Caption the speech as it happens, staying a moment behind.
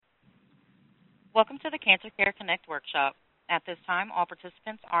Welcome to the Cancer Care Connect workshop. At this time, all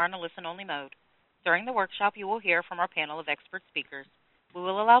participants are in a listen-only mode. During the workshop, you will hear from our panel of expert speakers. We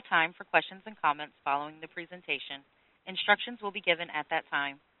will allow time for questions and comments following the presentation. Instructions will be given at that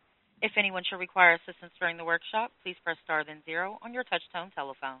time. If anyone should require assistance during the workshop, please press star then 0 on your touch-tone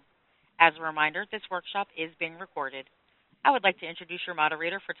telephone. As a reminder, this workshop is being recorded. I would like to introduce your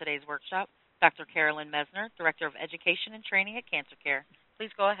moderator for today's workshop, Dr. Carolyn Mesner, Director of Education and Training at Cancer Care.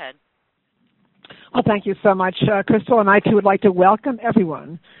 Please go ahead. Well, thank you so much, Crystal, and I too would like to welcome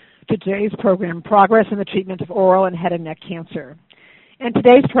everyone to today's program, Progress in the Treatment of Oral and Head and Neck Cancer. And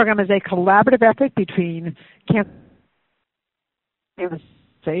today's program is a collaborative effort between cancer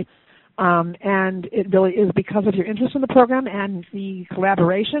and it really is because of your interest in the program and the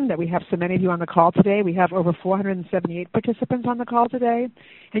collaboration that we have so many of you on the call today. We have over 478 participants on the call today,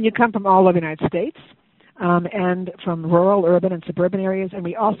 and you come from all over the United States. And from rural, urban, and suburban areas. And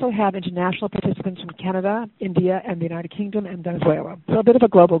we also have international participants from Canada, India, and the United Kingdom, and Venezuela. So a bit of a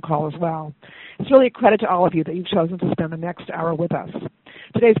global call as well. It's really a credit to all of you that you've chosen to spend the next hour with us.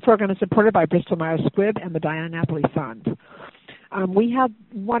 Today's program is supported by Bristol Myers Squibb and the Diana Napoli Fund. We have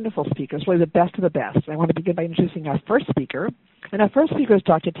wonderful speakers, really the best of the best. I want to begin by introducing our first speaker. And our first speaker is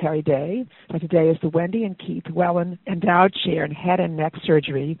Dr. Terry Day. Dr. Day is the Wendy and Keith Wellen Endowed Chair in Head and Neck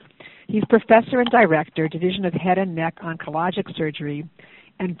Surgery. He's Professor and Director, Division of Head and Neck Oncologic Surgery,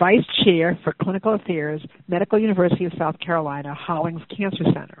 and Vice Chair for Clinical Affairs, Medical University of South Carolina, Hollings Cancer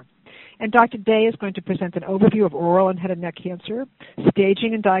Center. And Dr. Day is going to present an overview of oral and head and neck cancer,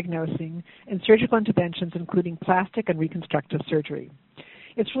 staging and diagnosing, and surgical interventions, including plastic and reconstructive surgery.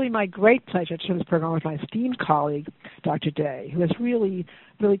 It's really my great pleasure to share this program with my esteemed colleague, Dr. Day, who has really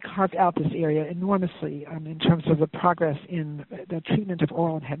carved out this area enormously in terms of the progress in the treatment of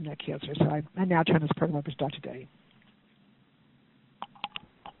oral and head and neck cancer. So I now turn this program over to Dr. Day.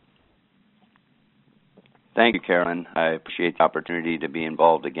 Thank you, Carolyn. I appreciate the opportunity to be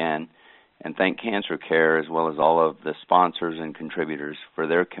involved again, and thank Cancer Care as well as all of the sponsors and contributors for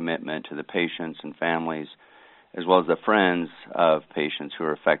their commitment to the patients and families as well as the friends of patients who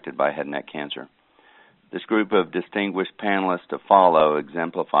are affected by head and neck cancer. This group of distinguished panelists to follow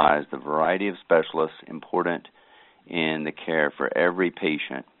exemplifies the variety of specialists important in the care for every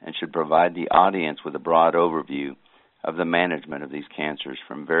patient and should provide the audience with a broad overview of the management of these cancers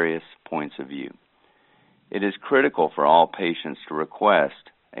from various points of view. It is critical for all patients to request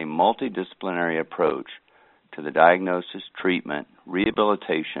a multidisciplinary approach to the diagnosis, treatment,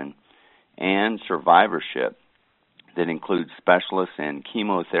 rehabilitation, and survivorship that includes specialists in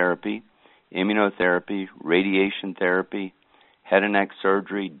chemotherapy, immunotherapy, radiation therapy, head and neck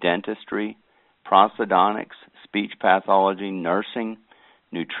surgery, dentistry, prosthodontics, speech pathology, nursing,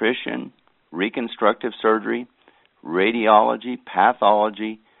 nutrition, reconstructive surgery, radiology,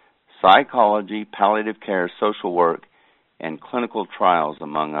 pathology, psychology, palliative care, social work, and clinical trials,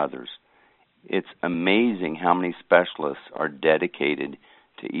 among others. It's amazing how many specialists are dedicated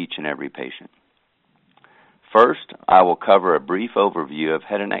to each and every patient. First, I will cover a brief overview of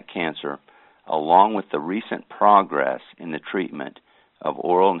head and neck cancer along with the recent progress in the treatment of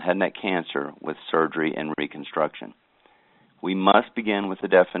oral and head and neck cancer with surgery and reconstruction. We must begin with the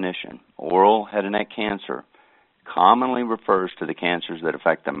definition. Oral head and neck cancer commonly refers to the cancers that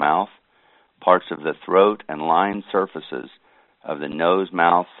affect the mouth, parts of the throat, and lined surfaces of the nose,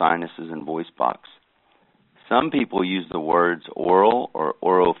 mouth, sinuses, and voice box. Some people use the words oral or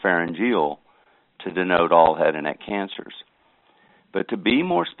oropharyngeal to denote all head and neck cancers. But to be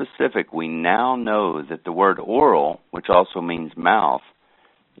more specific, we now know that the word oral, which also means mouth,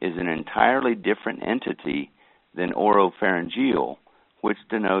 is an entirely different entity than oropharyngeal, which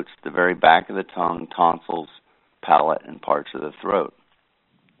denotes the very back of the tongue, tonsils, palate, and parts of the throat.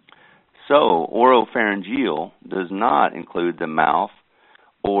 So, oropharyngeal does not include the mouth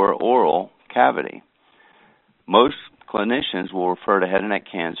or oral cavity. Most clinicians will refer to head and neck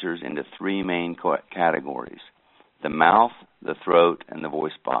cancers into three main categories: the mouth, the throat, and the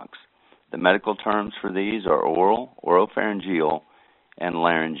voice box. The medical terms for these are oral, oropharyngeal, and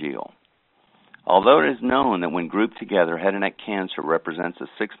laryngeal. Although it is known that when grouped together, head and neck cancer represents the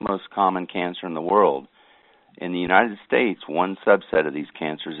sixth most common cancer in the world, in the United States, one subset of these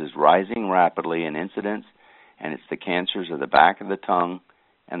cancers is rising rapidly in incidence, and it's the cancers of the back of the tongue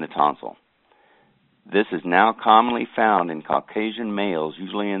and the tonsil. This is now commonly found in Caucasian males,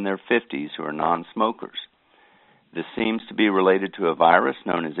 usually in their 50s, who are non-smokers. This seems to be related to a virus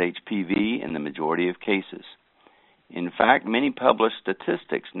known as HPV in the majority of cases. In fact, many published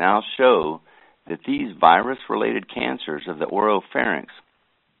statistics now show that these virus-related cancers of the oropharynx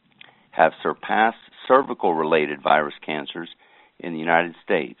have surpassed cervical-related virus cancers in the United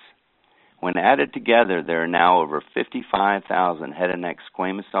States. When added together, there are now over 55,000 head and neck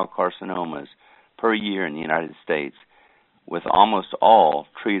squamous cell carcinomas per year in the United States, with almost all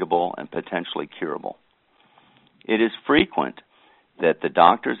treatable and potentially curable. It is frequent that the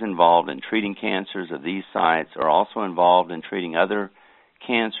doctors involved in treating cancers of these sites are also involved in treating other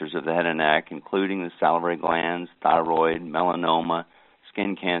cancers of the head and neck, including the salivary glands, thyroid, melanoma,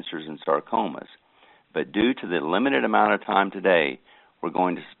 skin cancers, and sarcomas. But due to the limited amount of time today, we're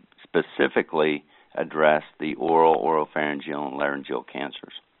going to specifically address the oral, oropharyngeal, and laryngeal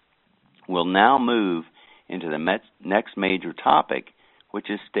cancers. We'll now move into the next major topic, which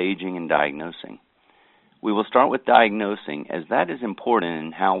is staging and diagnosing. We will start with diagnosing, as that is important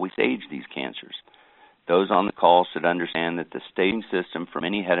in how we stage these cancers. Those on the call should understand that the staging system for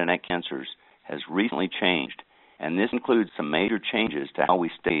many head and neck cancers has recently changed, and this includes some major changes to how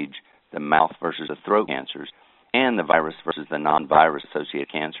we stage the mouth versus the throat cancers and the virus versus the non-virus associated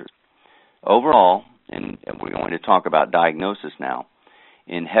cancers. Overall, and we're going to talk about diagnosis now,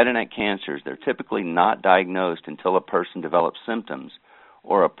 in head and neck cancers, they're typically not diagnosed until a person develops symptoms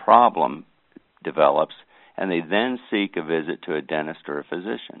or a problem develops, and they then seek a visit to a dentist or a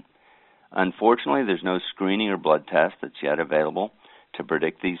physician. Unfortunately, there's no screening or blood test that's yet available to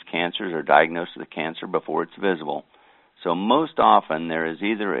predict these cancers or diagnose the cancer before it's visible. So most often there is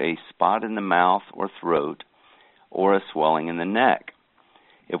either a spot in the mouth or throat or a swelling in the neck.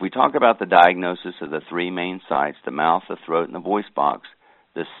 If we talk about the diagnosis of the three main sites, the mouth, the throat, and the voice box,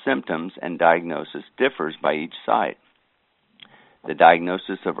 the symptoms and diagnosis differs by each site. The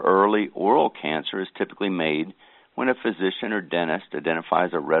diagnosis of early oral cancer is typically made when a physician or dentist identifies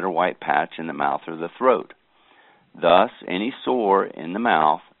a red or white patch in the mouth or the throat. Thus, any sore in the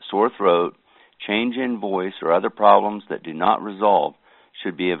mouth, sore throat, change in voice, or other problems that do not resolve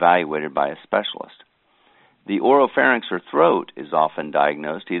should be evaluated by a specialist. The oropharynx or throat is often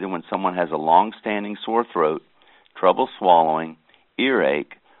diagnosed either when someone has a long-standing sore throat, trouble swallowing,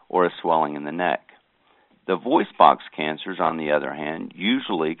 earache, or a swelling in the neck. The voice box cancers, on the other hand,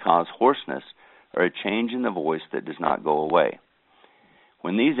 usually cause hoarseness or a change in the voice that does not go away.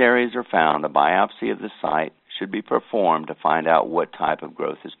 When these areas are found, a biopsy of the site should be performed to find out what type of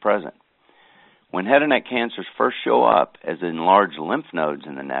growth is present. When head and neck cancers first show up as enlarged lymph nodes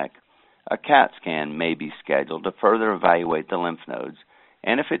in the neck, a CAT scan may be scheduled to further evaluate the lymph nodes,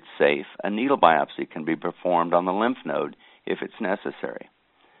 and if it's safe, a needle biopsy can be performed on the lymph node if it's necessary.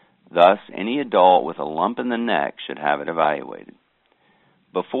 Thus, any adult with a lump in the neck should have it evaluated.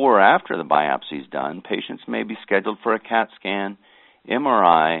 Before or after the biopsy is done, patients may be scheduled for a CAT scan,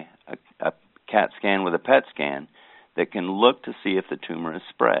 MRI, a CAT scan with a PET scan that can look to see if the tumor is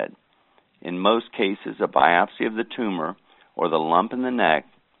spread. In most cases, a biopsy of the tumor or the lump in the neck,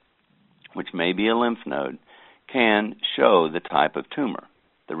 which may be a lymph node, can show the type of tumor.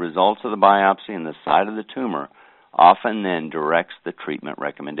 The results of the biopsy and the site of the tumor often then directs the treatment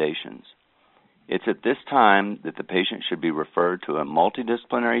recommendations. It's at this time that the patient should be referred to a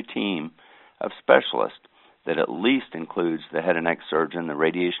multidisciplinary team of specialists that at least includes the head and neck surgeon, the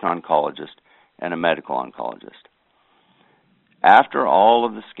radiation oncologist, and a medical oncologist. After all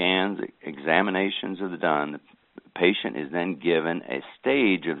of the scans, examinations are done, the patient is then given a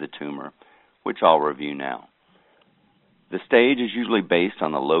stage of the tumor, which I'll review now. The stage is usually based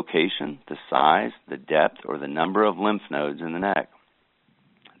on the location, the size, the depth, or the number of lymph nodes in the neck.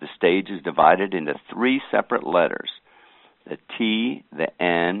 The stage is divided into three separate letters, the T, the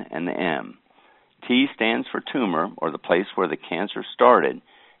N, and the M. T stands for tumor, or the place where the cancer started,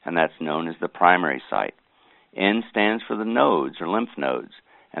 and that's known as the primary site. N stands for the nodes, or lymph nodes,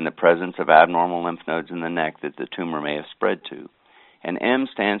 and the presence of abnormal lymph nodes in the neck that the tumor may have spread to. And M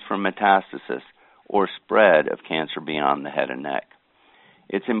stands for metastasis, or spread of cancer beyond the head and neck.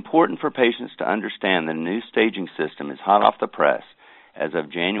 It's important for patients to understand that the new staging system is hot off the press as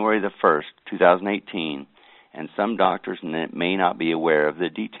of January the 1st, 2018, and some doctors may not be aware of the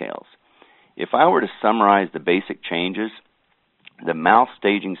details. If I were to summarize the basic changes, the mouth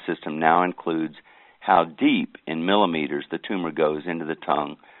staging system now includes how deep in millimeters the tumor goes into the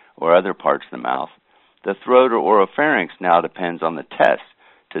tongue or other parts of the mouth. The throat or oropharynx now depends on the test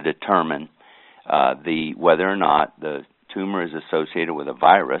to determine whether or not the tumor is associated with a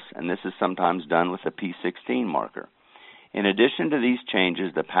virus, and this is sometimes done with a P16 marker. In addition to these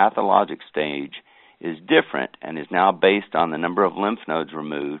changes, the pathologic stage is different and is now based on the number of lymph nodes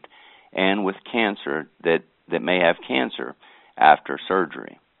removed and with cancer that may have cancer after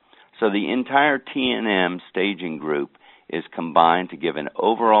surgery. So the entire T&M staging group is combined to give an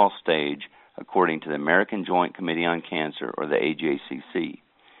overall stage according to the American Joint Committee on Cancer, or the AJCC.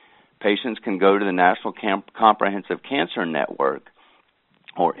 Patients can go to the National Comprehensive Cancer Network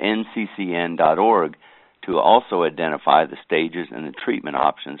or nccn.org to also identify the stages and the treatment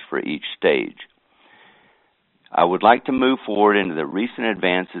options for each stage. I would like to move forward into the recent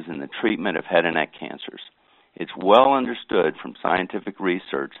advances in the treatment of head and neck cancers. It's well understood from scientific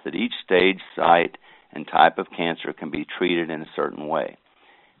research that each stage, site, and type of cancer can be treated in a certain way.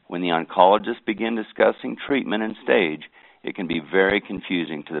 When the oncologists begin discussing treatment and stage, it can be very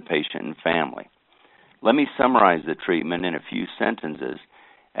confusing to the patient and family. Let me summarize the treatment in a few sentences,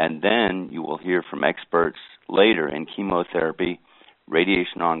 and then you will hear from experts later in chemotherapy,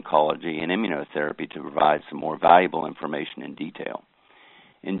 radiation oncology, and immunotherapy to provide some more valuable information in detail.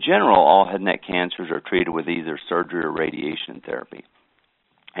 In general, all head and neck cancers are treated with either surgery or radiation therapy,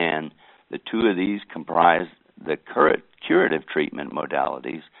 and the two of these comprise the current curative treatment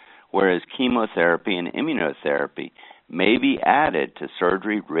modalities, whereas chemotherapy and immunotherapy may be added to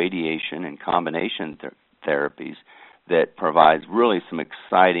surgery, radiation, and combination therapies that provides really some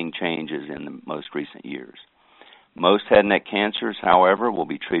exciting changes in the most recent years. Most head and neck cancers, however, will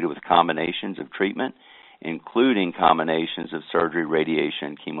be treated with combinations of treatment, including combinations of surgery,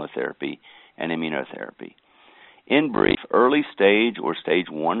 radiation, chemotherapy, and immunotherapy. In brief, early stage or stage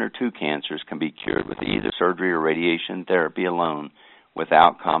 1 or 2 cancers can be cured with either surgery or radiation therapy alone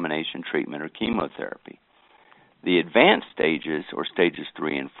without combination treatment or chemotherapy. The advanced stages, or stages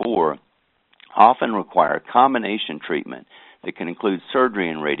 3 and 4, often require combination treatment that can include surgery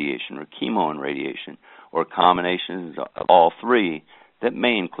and radiation or chemo and radiation, or combinations of all three that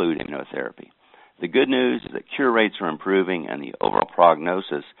may include immunotherapy. The good news is that cure rates are improving and the overall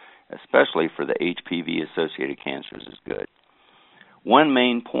prognosis, especially for the HPV-associated cancers, is good. One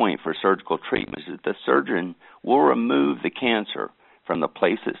main point for surgical treatment is that the surgeon will remove the cancer from the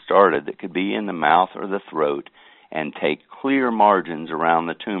place it started, that could be in the mouth or the throat, and take clear margins around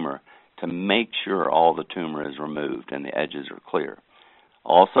the tumor to make sure all the tumor is removed and the edges are clear.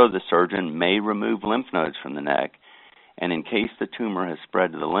 Also, the surgeon may remove lymph nodes from the neck, and in case the tumor has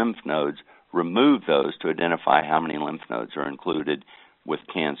spread to the lymph nodes, remove those to identify how many lymph nodes are included with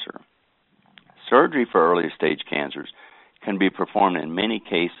cancer. Surgery for earlier stage cancers can be performed in many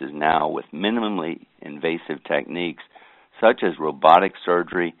cases now with minimally invasive techniques such as robotic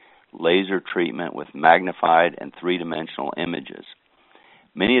surgery, laser treatment with magnified and three-dimensional images.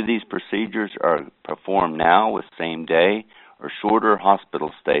 Many of these procedures are performed now with same-day or shorter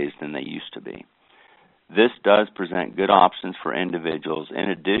hospital stays than they used to be. This does present good options for individuals in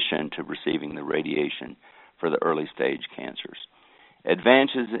addition to receiving the radiation for the early stage cancers.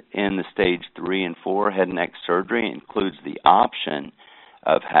 Advances in the stage 3 and 4 head and neck surgery includes the option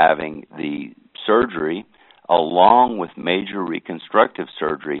of having the surgery along with major reconstructive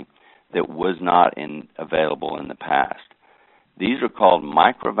surgery that was not available in the past. These are called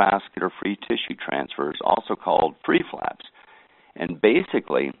microvascular free tissue transfers, also called free flaps. And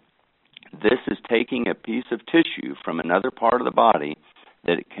basically, this is taking a piece of tissue from another part of the body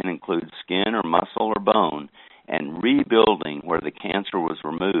that it can include skin or muscle or bone and rebuilding where the cancer was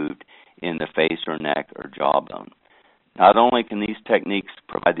removed in the face or neck or jawbone. Not only can these techniques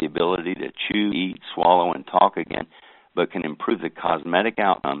provide the ability to chew, eat, swallow, and talk again, but can improve the cosmetic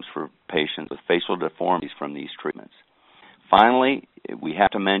outcomes for patients with facial deformities from these treatments. Finally, we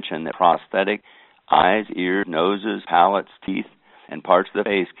have to mention that prosthetic eyes, ears, noses, palates, teeth, and parts of the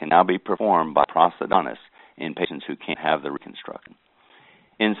face can now be performed by prosthodontists in patients who can't have the reconstruction.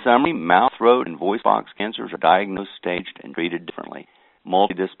 In summary, mouth, throat, and voice box cancers are diagnosed, staged, and treated differently.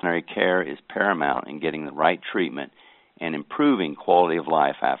 Multidisciplinary care is paramount in getting the right treatment and improving quality of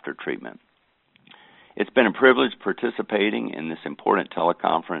life after treatment. It's been a privilege participating in this important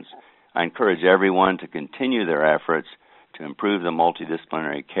teleconference. I encourage everyone to continue their efforts to improve the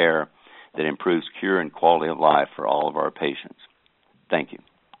multidisciplinary care that improves cure and quality of life for all of our patients. Thank you.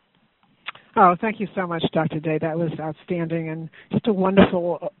 Oh, thank you so much, Dr. Day. That was outstanding and just a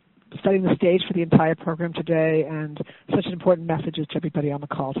wonderful setting the stage for the entire program today and such an important messages to everybody on the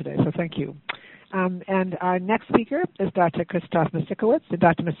call today. So thank you. And our next speaker is Dr. Krzysztof Misikiewicz. And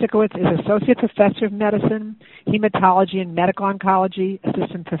Dr. Misikiewicz is Associate Professor of Medicine, Hematology and Medical Oncology,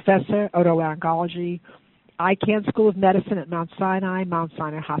 Assistant Professor, Otolaryngology, ICANN School of Medicine at Mount Sinai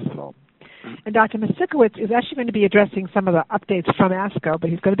Hospital. And Dr. Misikiewicz is actually going to be addressing some of the updates from ASCO, but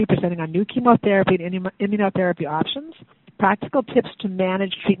he's going to be presenting on new chemotherapy and immunotherapy options, practical tips to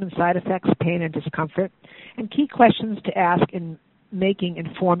manage treatment side effects, pain, and discomfort, and key questions to ask in making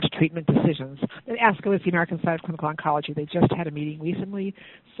informed treatment decisions. And ASCO is the American Society of Clinical Oncology. They just had a meeting recently,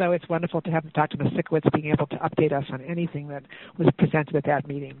 so it's wonderful to have Dr. Misikiewicz being able to update us on anything that was presented at that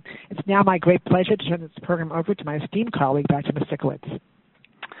meeting. It's now my great pleasure to turn this program over to my esteemed colleague, Dr. Misikiewicz.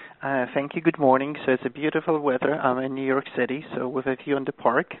 Thank you. Good morning. So it's a beautiful weather. I'm in New York City, so with a view on the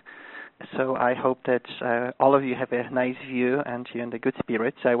park. So I hope that all of you have a nice view and you're in the good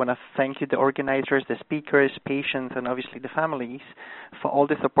spirits. I want to thank you, the organizers, the speakers, patients, and obviously the families for all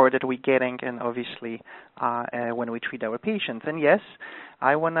the support that we're getting, and obviously when we treat our patients. And yes,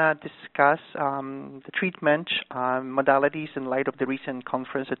 I want to discuss the treatment modalities in light of the recent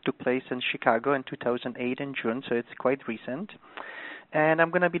conference that took place in Chicago in 2008 in June, so it's quite recent. And I'm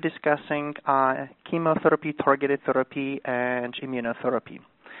going to be discussing chemotherapy, targeted therapy, and immunotherapy.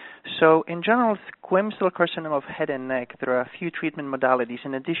 So in general, squamous cell carcinoma of head and neck, there are a few treatment modalities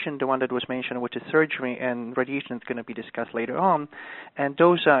in addition to the one that was mentioned, which is surgery, and radiation is going to be discussed later on. And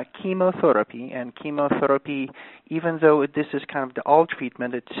those are chemotherapy. And chemotherapy, even though this is kind of the old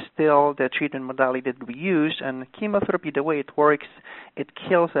treatment, it's still the treatment modality that we use. And chemotherapy, the way it works, it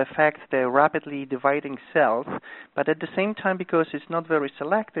kills, affects the rapidly dividing cells, but at the same time, because it's not very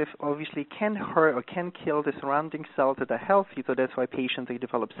selective, obviously can hurt or can kill the surrounding cells that are healthy, so that's why patients, they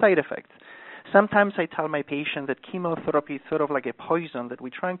develop side effects. Sometimes I tell my patients that chemotherapy is sort of like a poison, that we're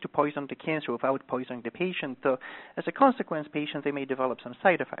trying to poison the cancer without poisoning the patient, so as a consequence, patients, they may develop some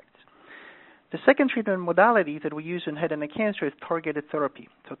side effects. The second treatment modality that we use in head and neck cancer is targeted therapy.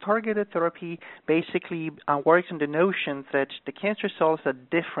 So targeted therapy basically works on the notion that the cancer cells are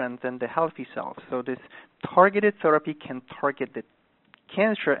different than the healthy cells. So this targeted therapy can target the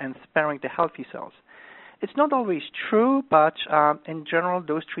cancer and sparing the healthy cells. It's not always true, but in general,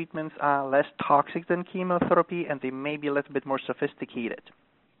 those treatments are less toxic than chemotherapy, and they may be a little bit more sophisticated.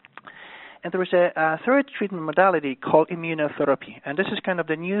 And there is a third treatment modality called immunotherapy. And this is kind of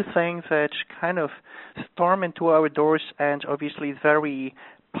the new thing that kind of stormed into our doors, and obviously it's very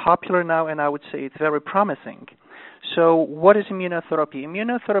popular now, and I would say it's very promising. So what is immunotherapy?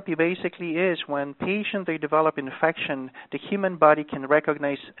 Immunotherapy basically is when patients, they develop infection, the human body can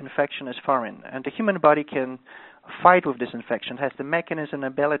recognize infection as foreign, and the human body can fight with this infection, has the mechanism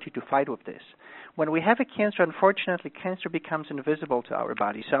and ability to fight with this. When we have a cancer, unfortunately, cancer becomes invisible to our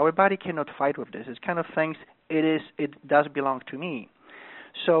body, so our body cannot fight with this. It's kind of thinks it does belong to me.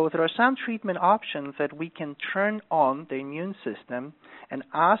 So there are some treatment options that we can turn on the immune system and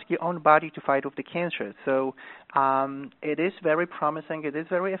ask your own body to fight with the cancer. So it is very promising. It is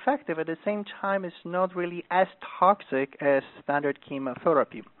very effective. At the same time, it's not really as toxic as standard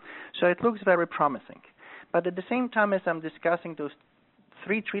chemotherapy. So it looks very promising. But at the same time, as I'm discussing those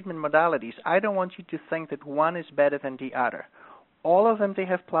three treatment modalities, I don't want you to think that one is better than the other. All of them, they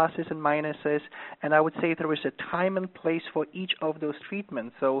have pluses and minuses, and I would say there is a time and place for each of those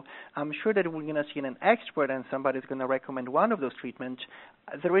treatments. So I'm sure that we're going to see an expert and somebody's going to recommend one of those treatments.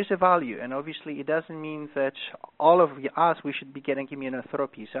 There is a value, and obviously it doesn't mean that all of us, we should be getting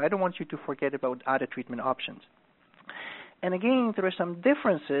immunotherapy. So I don't want you to forget about other treatment options. And again, there are some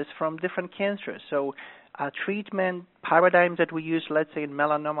differences from different cancers. So treatment paradigms that we use, let's say in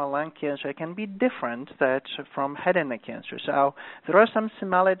melanoma, lung cancer, can be different from head and neck cancer. So there are some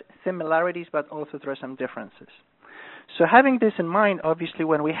similarities, but also there are some differences. So having this in mind, obviously,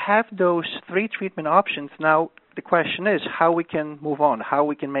 when we have those three treatment options, now the question is how we can move on, how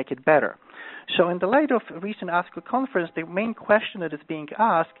we can make it better. So in the light of recent ASCO conference, the main question that is being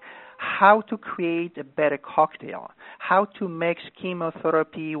asked, how to create a better cocktail, how to mix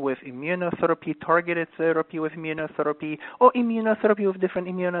chemotherapy with immunotherapy, targeted therapy with immunotherapy, or immunotherapy with different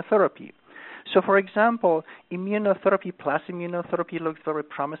immunotherapy. So, for example, immunotherapy plus immunotherapy looks very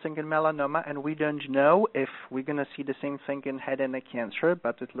promising in melanoma, and we don't know if we're going to see the same thing in head and neck cancer,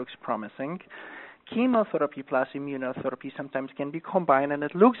 but it looks promising. Chemotherapy plus immunotherapy sometimes can be combined, and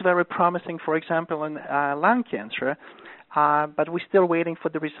it looks very promising, for example, in lung cancer. But we're still waiting for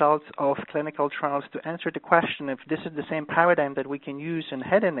the results of clinical trials to answer the question if this is the same paradigm that we can use in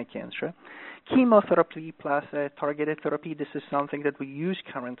head and neck cancer. Chemotherapy plus targeted therapy, this is something that we use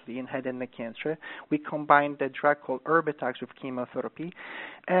currently in head and neck cancer. We combine the drug called Erbitax with chemotherapy.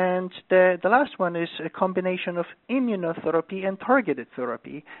 And the last one is a combination of immunotherapy and targeted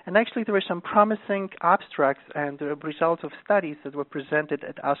therapy. And actually there are some promising abstracts and results of studies that were presented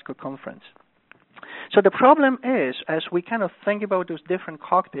at ASCO conference. So the problem is, as we kind of think about those different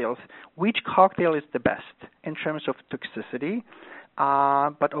cocktails, which cocktail is the best in terms of toxicity,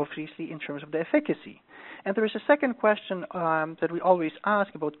 but obviously in terms of the efficacy. And there is a second question that we always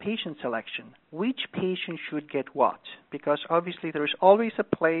ask about patient selection. Which patient should get what? Because obviously there is always a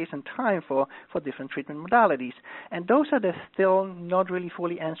place and time for different treatment modalities. And those are the still not really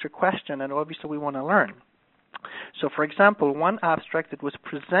fully answered questions, and obviously we want to learn. So, for example, one abstract that was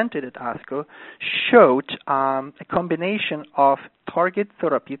presented at ASCO showed a combination of target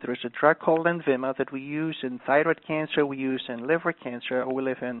therapy. There is a drug called Lenvima that we use in thyroid cancer, we use in liver cancer, or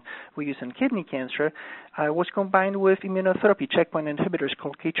we use in kidney cancer, was combined with immunotherapy checkpoint inhibitors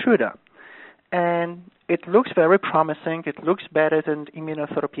called Keytruda. And it looks very promising. It looks better than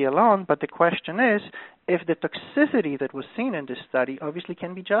immunotherapy alone, but the question is if the toxicity that was seen in this study obviously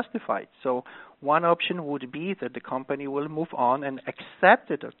can be justified. So one option would be that the company will move on and accept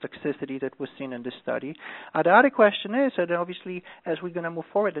the toxicity that was seen in this study. The other question is that obviously as we're going to move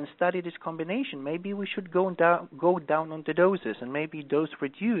forward and study this combination, maybe we should go down on the doses and maybe dose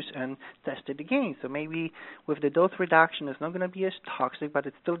reduce and test it again. So maybe with the dose reduction, it's not going to be as toxic, but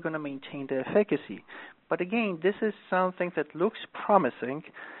it's still going to maintain the efficacy. But again, this is something that looks promising,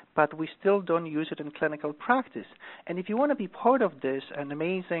 but we still don't use it in clinical practice. And if you want to be part of this, an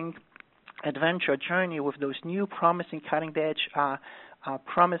amazing adventure journey with those new promising cutting-edge,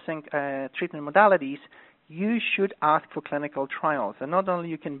 promising treatment modalities, you should ask for clinical trials. And not only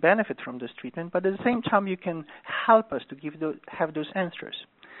you can benefit from this treatment, but at the same time you can help us to have those answers.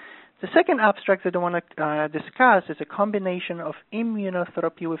 The second abstract that I want to discuss is a combination of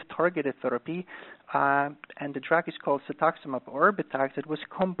immunotherapy with targeted therapy, and the drug is called cetuximab or Erbitux. It was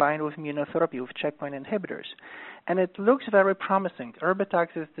combined with immunotherapy with checkpoint inhibitors. And it looks very promising. Erbitux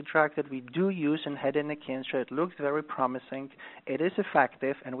is the drug that we do use in head and neck cancer. It looks very promising. It is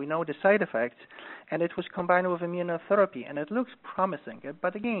effective, and we know the side effects. And it was combined with immunotherapy, and it looks promising.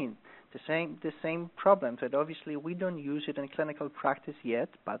 But again, the same problems that obviously we don't use it in clinical practice yet,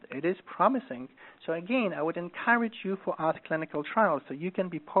 but it is promising. So again, I would encourage you for ask clinical trials so you can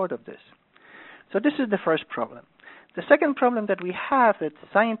be part of this. So this is the first problem. The second problem that we have that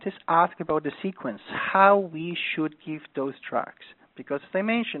scientists ask about the sequence, how we should give those drugs. Because as I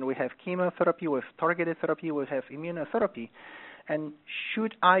mentioned, we have chemotherapy, we have targeted therapy, we have immunotherapy. And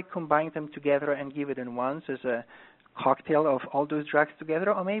should I combine them together and give it in once as a cocktail of all those drugs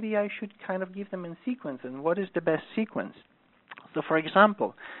together, or maybe I should kind of give them in sequence, and what is the best sequence? So, for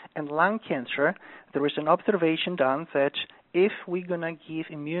example, in lung cancer, there is an observation done that if we're going to give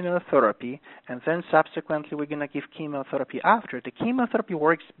immunotherapy and then subsequently we're going to give chemotherapy after, the chemotherapy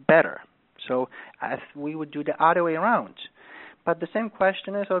works better. So as we would do the other way around. But the same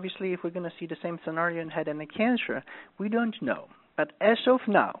question is, obviously, if we're going to see the same scenario in head and neck cancer, we don't know. But as of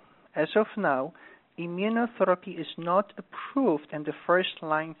now, immunotherapy is not approved in the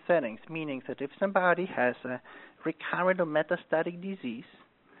first-line settings, meaning that if somebody has a recurrent or metastatic disease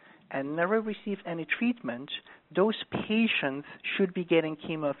and never received any treatment, those patients should be getting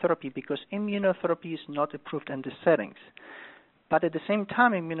chemotherapy because immunotherapy is not approved in the settings. But at the same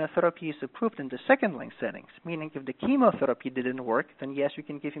time, immunotherapy is approved in the second-line settings, meaning if the chemotherapy didn't work, then yes, you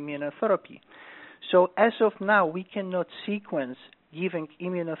can give immunotherapy. So as of now, we cannot sequence giving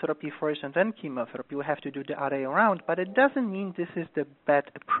immunotherapy first and then chemotherapy. We have to do the other way around, but it doesn't mean this is the bad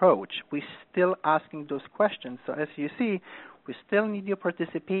approach. We're still asking those questions. So as you see, we still need your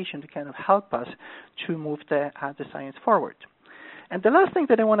participation to kind of help us to move the science forward. And the last thing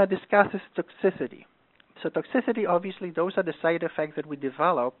that I want to discuss is toxicity. So toxicity, obviously, those are the side effects that we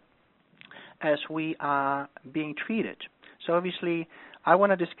develop as we are being treated. So obviously, I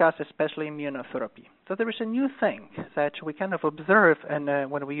want to discuss especially immunotherapy. So there is a new thing that we kind of observe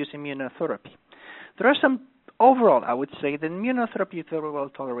when we use immunotherapy. There are some, overall, I would say, that immunotherapy is very well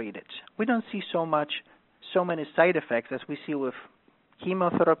tolerated. We don't see so many side effects as we see with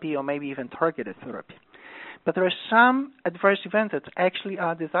chemotherapy or maybe even targeted therapy. But there are some adverse events that actually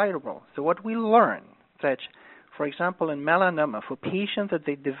are desirable. So what we learn that, for example, in melanoma, for patients that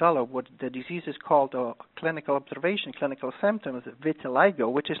they develop what the disease is called, or clinical observation, clinical symptoms,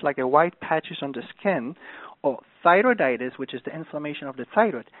 vitiligo, which is like a white patches on the skin, or thyroiditis, which is the inflammation of the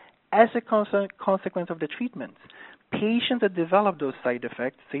thyroid, as a consequence of the treatment, patients that develop those side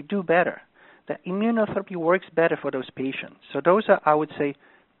effects, they do better. The immunotherapy works better for those patients. So those are, I would say,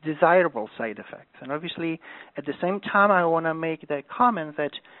 desirable side effects. And obviously, at the same time, I want to make the comment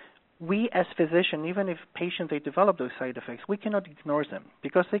that we as physicians, even if patients they develop those side effects, we cannot ignore them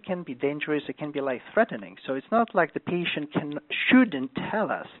because they can be dangerous, they can be life-threatening. So it's not like the patient shouldn't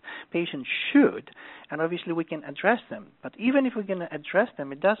tell us. Patients should, and obviously we can address them. But even if we're going to address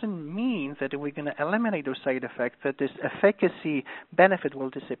them, it doesn't mean that we're going to eliminate those side effects, that this efficacy benefit will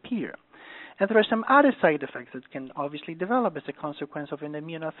disappear. And there are some other side effects that can obviously develop as a consequence of an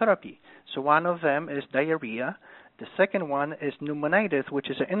immunotherapy. So one of them is diarrhea. The second one is pneumonitis,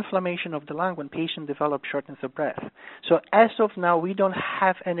 which is an inflammation of the lung when patients develop shortness of breath. So as of now, we don't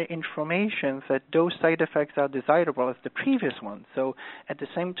have any information that those side effects are desirable as the previous ones. So at the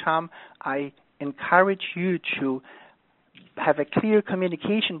same time, I encourage you to have a clear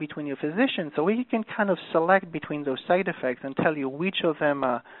communication between your physician so we can kind of select between those side effects and tell you which of them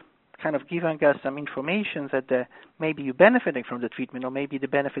are kind of giving us some information that maybe you're benefiting from the treatment or maybe the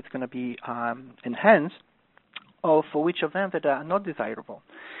benefit's going to be enhanced, or for which of them that are not desirable.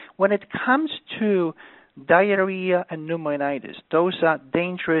 When it comes to diarrhea and pneumonitis, those are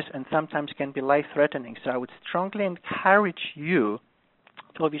dangerous and sometimes can be life-threatening. So I would strongly encourage you,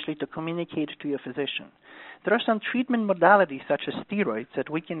 obviously, to communicate to your physician. There are some treatment modalities, such as steroids, that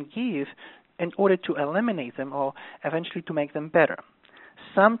we can give in order to eliminate them or eventually to make them better.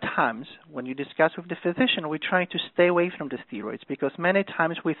 Sometimes, when you discuss with the physician, we try to stay away from the steroids because many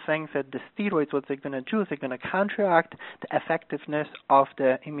times we think that the steroids, what they're going to do is they're going to counteract the effectiveness of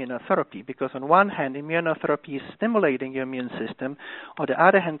the immunotherapy. Because on one hand, immunotherapy is stimulating your immune system. On the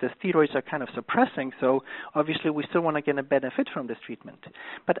other hand, the steroids are kind of suppressing. So obviously, we still want to get a benefit from this treatment.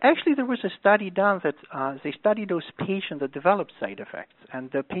 But actually, there was a study done that they studied those patients that developed side effects and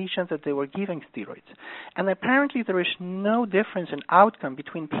the patients that they were giving steroids. And apparently, there is no difference in outcome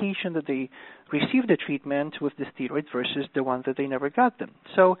between patients that they received the treatment with the steroids versus the ones that they never got them.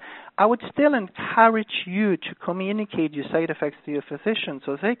 So I would still encourage you to communicate your side effects to your physician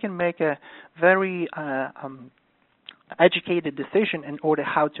so they can make a very educated decision in order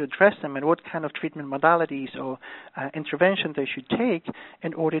how to address them and what kind of treatment modalities or intervention they should take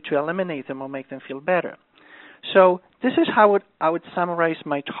in order to eliminate them or make them feel better. So this is how I would summarize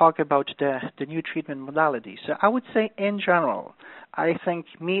my talk about the new treatment modalities. So I would say in general, I think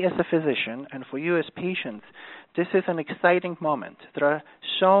me as a physician and for you as patients, this is an exciting moment. There are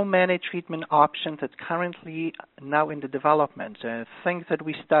so many treatment options that currently now in the development, things that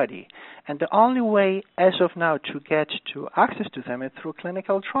we study. And the only way as of now to get to access to them is through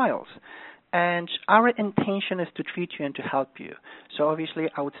clinical trials. And our intention is to treat you and to help you. So obviously,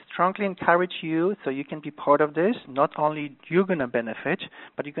 I would strongly encourage you so you can be part of this. Not only you're going to benefit,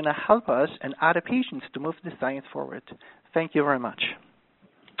 but you're going to help us and other patients to move the science forward. Thank you very much.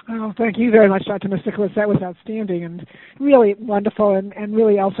 Oh, thank you very much, Dr. Mistikolis. That was outstanding and really wonderful, and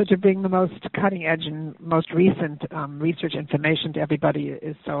really also to bring the most cutting-edge and most recent research information to everybody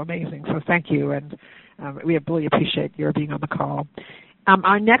is so amazing. So thank you, and we really appreciate your being on the call.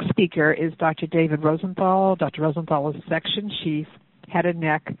 Our next speaker is Dr. David Rosenthal. Dr. Rosenthal is Section Chief, Head and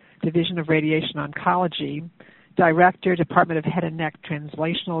Neck, Division of Radiation Oncology, Director, Department of Head and Neck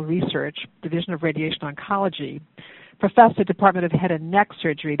Translational Research, Division of Radiation Oncology, Professor, Department of Head and Neck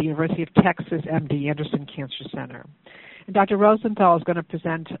Surgery, the University of Texas MD Anderson Cancer Center. And Dr. Rosenthal is going to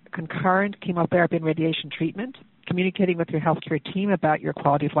present concurrent chemotherapy and radiation treatment, communicating with your healthcare team about your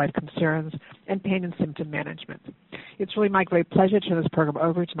quality of life concerns, and pain and symptom management. It's really my great pleasure to turn this program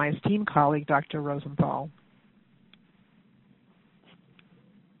over to my esteemed colleague, Dr. Rosenthal.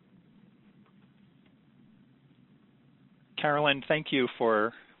 Carolyn, thank you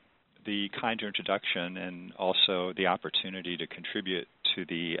for the kind introduction and also the opportunity to contribute to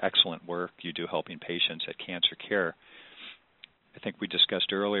the excellent work you do helping patients at Cancer Care. I think we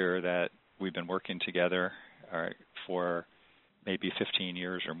discussed earlier that we've been working together for maybe 15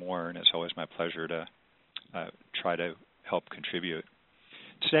 years or more, and it's always my pleasure to try to help contribute.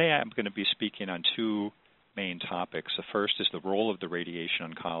 Today I'm going to be speaking on two main topics. The first is the role of the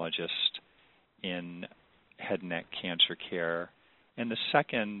radiation oncologist in head and neck cancer care, and the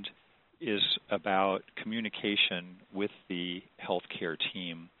second is about communication with the healthcare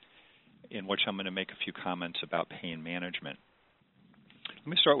team, in which I'm going to make a few comments about pain management. Let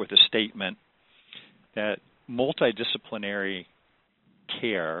me start with a statement that multidisciplinary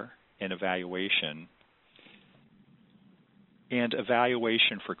care and evaluation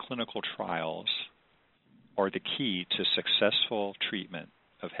for clinical trials are the key to successful treatment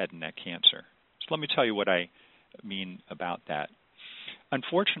of head and neck cancer. So let me tell you what I mean about that.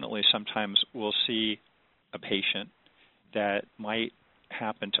 Unfortunately, sometimes we'll see a patient that might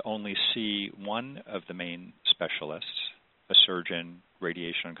happen to only see one of the main specialists, a surgeon,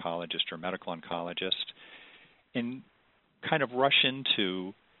 radiation oncologist, or medical oncologist, and kind of rush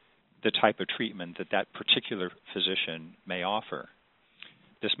into the type of treatment that that particular physician may offer.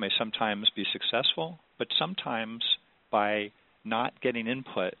 This may sometimes be successful, but sometimes by not getting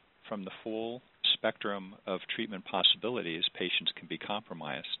input from the full spectrum of treatment possibilities, patients can be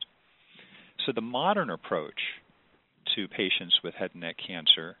compromised. So the modern approach to patients with head and neck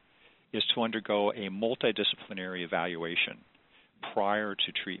cancer is to undergo a multidisciplinary evaluation prior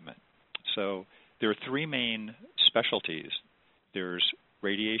to treatment. So there are three main specialties. There's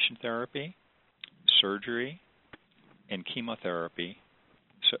radiation therapy, surgery, and chemotherapy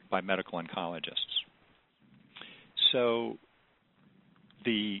by medical oncologists. So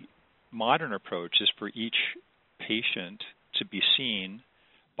the modern approach is for each patient to be seen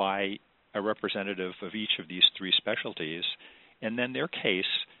by a representative of each of these three specialties, and then their case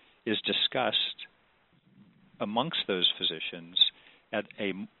is discussed amongst those physicians at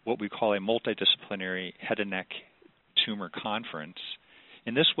what we call a multidisciplinary head and neck tumor conference.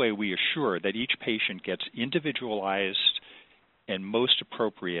 In this way, we assure that each patient gets individualized and most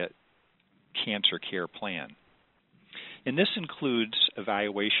appropriate cancer care plan. And this includes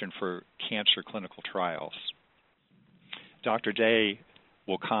evaluation for cancer clinical trials. Dr. Day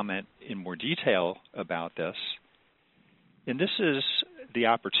will comment in more detail about this. And this is the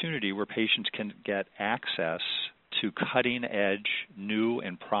opportunity where patients can get access to cutting-edge, new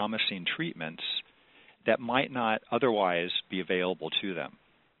and promising treatments that might not otherwise be available to them.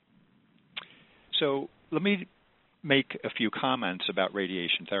 So let me make a few comments about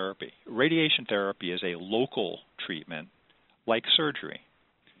radiation therapy. Radiation therapy is a local treatment like surgery.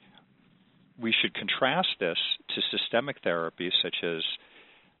 We should contrast this to systemic therapies such as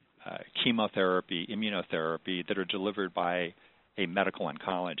chemotherapy, immunotherapy that are delivered by a medical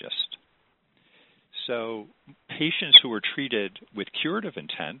oncologist. So patients who are treated with curative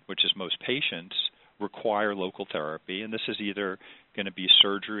intent, which is most patients, require local therapy, and this is either going to be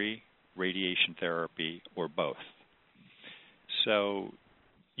surgery, radiation therapy, or both. So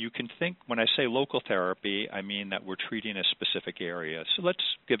you can think, when I say local therapy, I mean that we're treating a specific area. So let's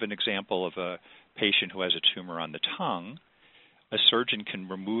give an example of a patient who has a tumor on the tongue. A surgeon can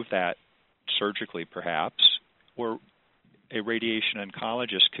remove that surgically, perhaps, or a radiation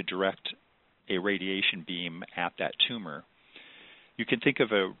oncologist could direct a radiation beam at that tumor. You can think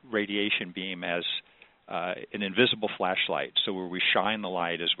of a radiation beam as an invisible flashlight. So where we shine the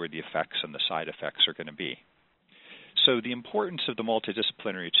light is where the effects and the side effects are going to be. So the importance of the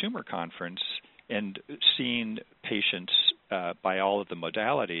multidisciplinary tumor conference and seeing patients by all of the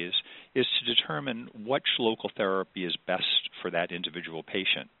modalities is to determine which local therapy is best for that individual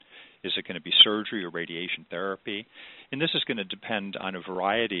patient. Is it going to be surgery or radiation therapy? And this is going to depend on a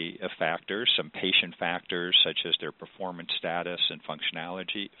variety of factors, some patient factors such as their performance status and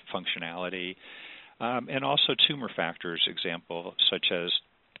functionality, and also tumor factors, example, such as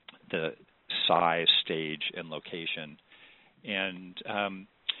the size, stage, and location. And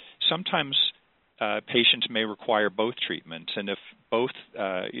sometimes patients may require both treatments, and if both,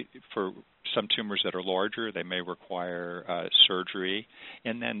 for some tumors that are larger, they may require surgery,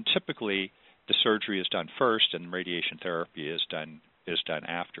 and then typically the surgery is done first and radiation therapy is done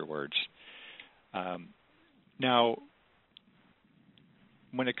afterwards. Now,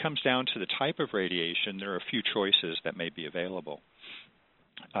 when it comes down to the type of radiation, there are a few choices that may be available.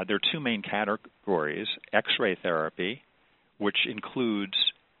 There are two main categories: X-ray therapy, which includes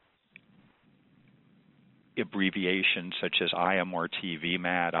abbreviations such as IMRT,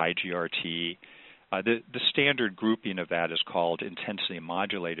 VMAT, IGRT. The standard grouping of that is called intensity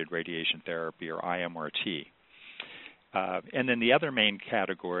modulated radiation therapy, or IMRT. And then the other main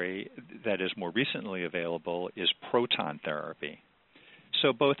category that is more recently available is proton therapy.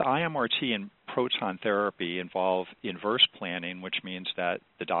 So both IMRT and proton therapy involve inverse planning, which means that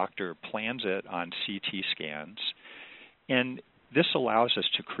the doctor plans it on CT scans. And this allows us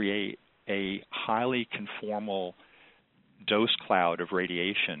to create a highly conformal dose cloud of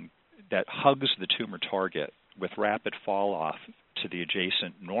radiation that hugs the tumor target with rapid fall off to the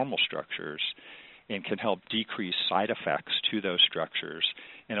adjacent normal structures and can help decrease side effects to those structures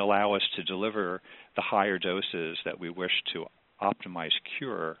and allow us to deliver the higher doses that we wish to optimize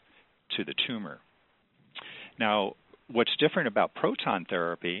cure to the tumor. Now, what's different about proton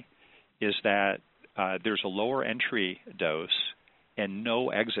therapy is that there's a lower entry dose and no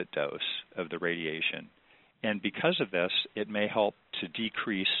exit dose of the radiation. And because of this, it may help to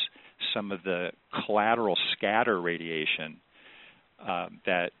decrease some of the collateral scatter radiation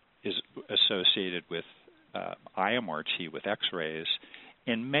that is associated with IMRT, with X-rays,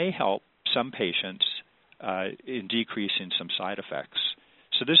 and may help some patients in decreasing some side effects.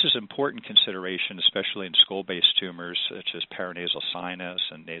 So this is important consideration, especially in skull-based tumors such as paranasal sinus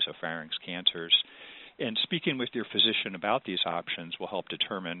and nasopharynx cancers. And speaking with your physician about these options will help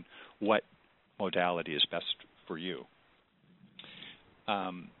determine what modality is best for you.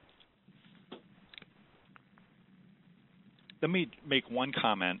 Let me make one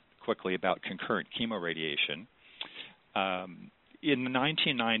comment quickly about concurrent chemoradiation. In the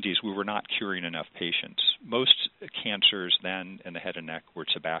 1990s, we were not curing enough patients. Most cancers then in the head and neck were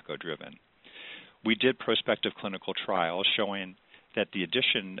tobacco-driven. We did prospective clinical trials showing that the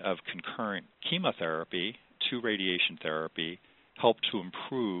addition of concurrent chemotherapy to radiation therapy helped to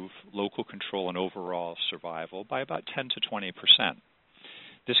improve local control and overall survival by about 10 to 20%.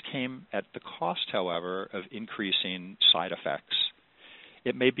 This came at the cost, however, of increasing side effects.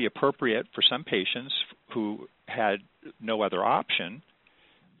 It may be appropriate for some patients who had no other option,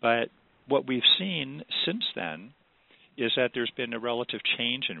 but what we've seen since then is that there's been a relative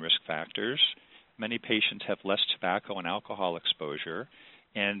change in risk factors. Many patients have less tobacco and alcohol exposure,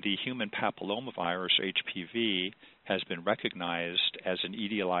 and the human papillomavirus, HPV, has been recognized as an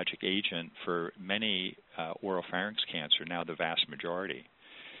etiologic agent for many oropharynx cancer, now the vast majority.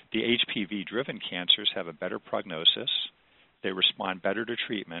 The HPV-driven cancers have a better prognosis. They respond better to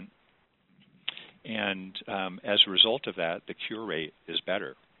treatment, and as a result of that, the cure rate is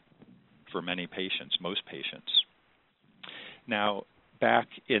better for many patients, most patients. Now, back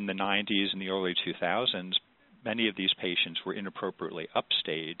in the 90s and the early 2000s, many of these patients were inappropriately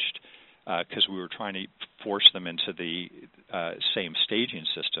upstaged because we were trying to force them into the same staging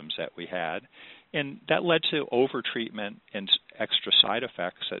systems that we had. And that led to overtreatment and extra side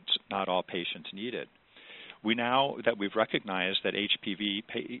effects that not all patients needed. We now that we've recognized that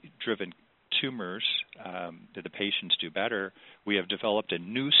HPV-driven tumors, that the patients do better, we have developed a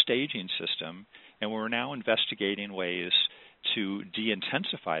new staging system, and we're now investigating ways to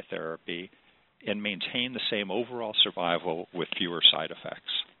de-intensify therapy and maintain the same overall survival with fewer side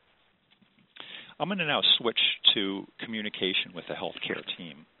effects. I'm going to now switch to communication with the healthcare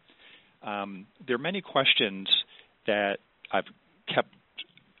team. There are many questions that I've kept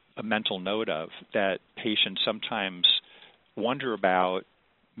a mental note of that patients sometimes wonder about,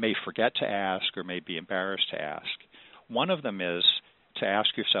 may forget to ask, or may be embarrassed to ask. One of them is to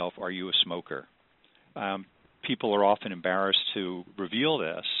ask yourself, are you a smoker? People are often embarrassed to reveal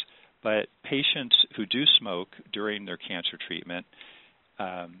this, but patients who do smoke during their cancer treatment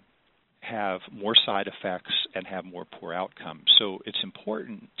have more side effects and have more poor outcomes. So it's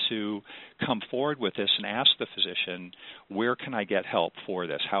important to come forward with this and ask the physician, where can I get help for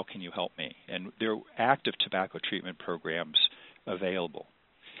this? How can you help me? And there are active tobacco treatment programs available.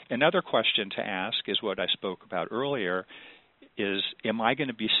 Another question to ask is what I spoke about earlier, is am I going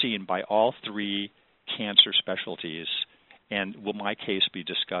to be seen by all three cancer specialties, and will my case be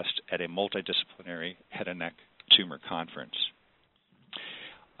discussed at a multidisciplinary head and neck tumor conference?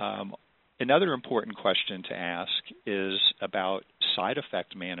 Another important question to ask is about side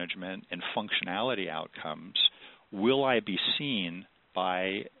effect management and functionality outcomes. Will I be seen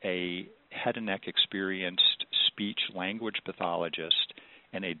by a head and neck experienced speech language pathologist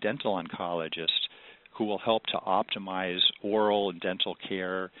and a dental oncologist who will help to optimize oral and dental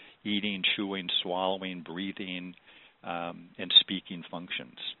care, eating, chewing, swallowing, breathing, and speaking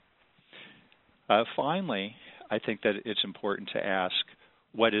functions? Finally, I think that it's important to ask,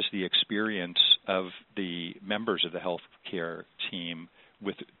 what is the experience of the members of the healthcare team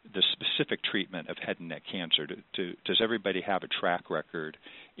with the specific treatment of head and neck cancer? Does everybody have a track record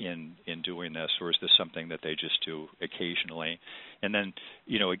in doing this, or is this something that they just do occasionally? And then,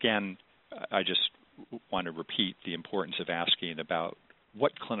 again, I just want to repeat the importance of asking about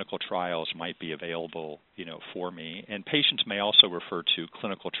what clinical trials might be available, for me. And patients may also refer to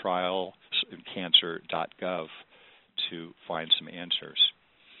clinicaltrialscancer.gov to find some answers.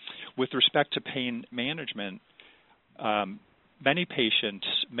 With respect to pain management, many patients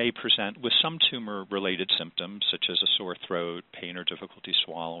may present with some tumor-related symptoms, such as a sore throat, pain or difficulty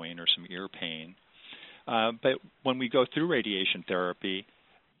swallowing, or some ear pain. But when we go through radiation therapy,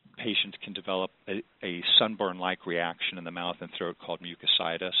 patients can develop a sunburn-like reaction in the mouth and throat called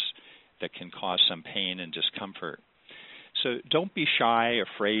mucositis that can cause some pain and discomfort. So don't be shy,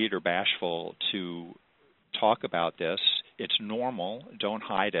 afraid, or bashful to talk about this. It's normal. Don't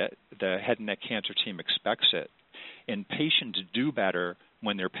hide it. The head and neck cancer team expects it. And patients do better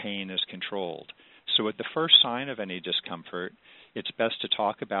when their pain is controlled. So at the first sign of any discomfort, it's best to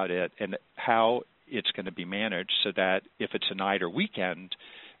talk about it and how it's going to be managed, so that if it's a night or weekend,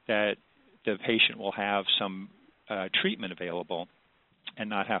 that the patient will have some treatment available and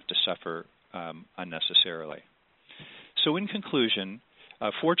not have to suffer unnecessarily. So in conclusion,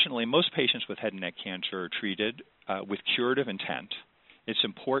 fortunately, most patients with head and neck cancer are treated with curative intent. It's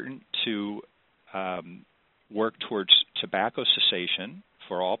important to work towards tobacco cessation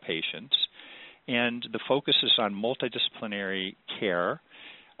for all patients, and the focus is on multidisciplinary care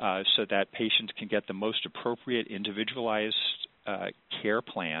so that patients can get the most appropriate individualized care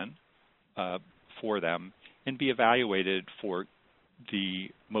plan for them and be evaluated for the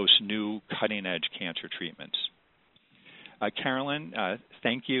most new cutting-edge cancer treatments. Carolyn,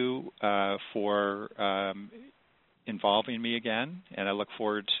 thank you for involving me again, and I look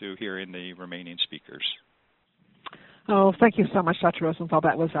forward to hearing the remaining speakers. Oh, thank you so much, Dr. Rosenthal.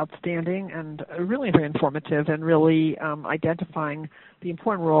 That was outstanding and really very informative and really identifying the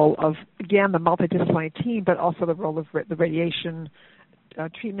important role of, again, the multidisciplinary team, but also the role of the radiation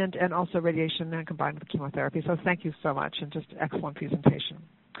treatment and also radiation and combined with chemotherapy. So thank you so much and just excellent presentation.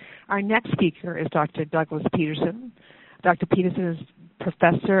 Our next speaker is Dr. Douglas Peterson. Dr. Peterson is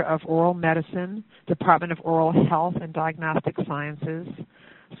Professor of Oral Medicine, Department of Oral Health and Diagnostic Sciences,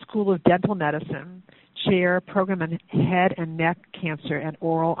 School of Dental Medicine, Chair, Program in Head and Neck Cancer and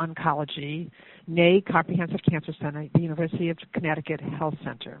Oral Oncology, NAY Comprehensive Cancer Center, the University of Connecticut Health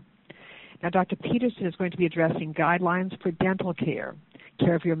Center. Now, Dr. Peterson is going to be addressing guidelines for dental care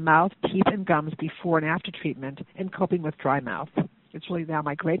of your mouth, teeth, and gums before and after treatment, and coping with dry mouth. It's really now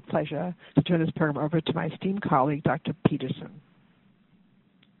my great pleasure to turn this program over to my esteemed colleague, Dr. Peterson.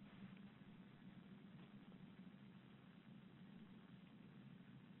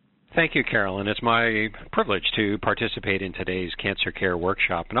 Thank you, Carolyn. It's my privilege to participate in today's cancer care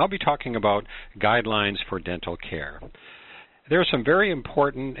workshop, and I'll be talking about guidelines for dental care. There are some very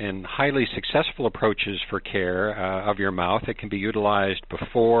important and highly successful approaches for care of your mouth that can be utilized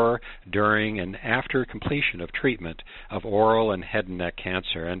before, during, and after completion of treatment of oral and head and neck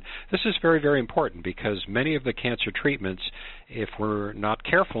cancer. And this is very, very important because many of the cancer treatments, if we're not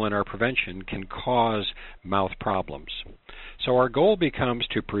careful in our prevention, can cause mouth problems. So our goal becomes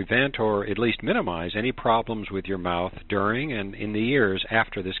to prevent or at least minimize any problems with your mouth during and in the years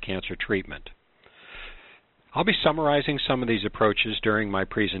after this cancer treatment. I'll be summarizing some of these approaches during my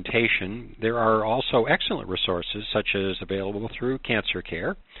presentation. There are also excellent resources, such as available through Cancer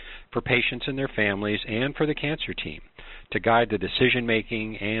Care, for patients and their families and for the cancer team, to guide the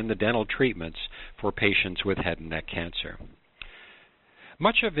decision-making and the dental treatments for patients with head and neck cancer.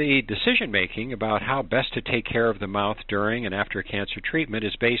 Much of the decision-making about how best to take care of the mouth during and after cancer treatment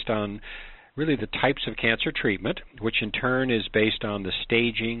is based on really the types of cancer treatment, which in turn is based on the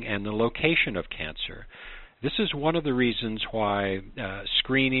staging and the location of cancer. This is one of the reasons why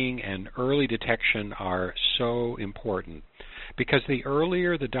screening and early detection are so important, because the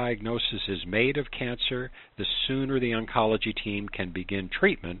earlier the diagnosis is made of cancer, the sooner the oncology team can begin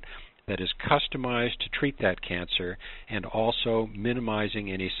treatment that is customized to treat that cancer and also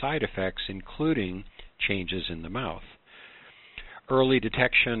minimizing any side effects, including changes in the mouth. Early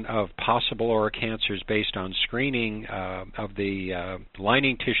detection of possible oral cancers based on screening of the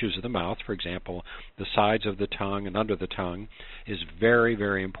lining tissues of the mouth, for example, the sides of the tongue and under the tongue, is very,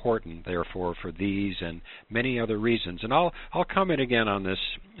 very important, therefore, for these and many other reasons. And I'll comment again on this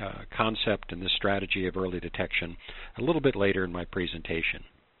concept and this strategy of early detection a little bit later in my presentation.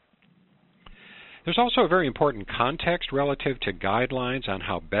 There's also a very important context relative to guidelines on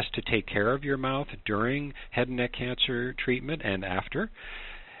how best to take care of your mouth during head and neck cancer treatment and after.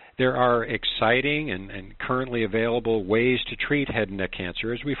 There are exciting and currently available ways to treat head and neck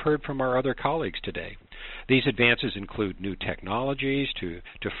cancer, as we've heard from our other colleagues today. These advances include new technologies to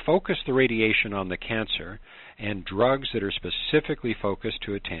focus the radiation on the cancer and drugs that are specifically focused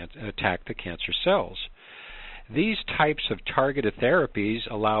to attack the cancer cells. These types of targeted therapies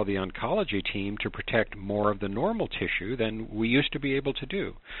allow the oncology team to protect more of the normal tissue than we used to be able to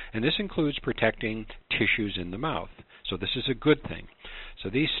do. And this includes protecting tissues in the mouth. So this is a good thing. So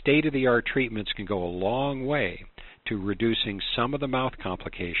these state-of-the-art treatments can go a long way to reducing some of the mouth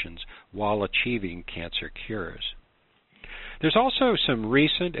complications while achieving cancer cures. There's also some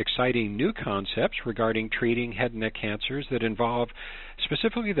recent exciting new concepts regarding treating head and neck cancers that involve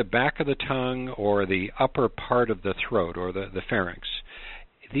specifically the back of the tongue or the upper part of the throat or the pharynx.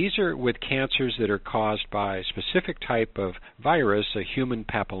 These are with cancers that are caused by a specific type of virus, a human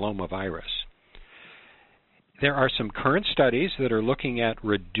papillomavirus. There are some current studies that are looking at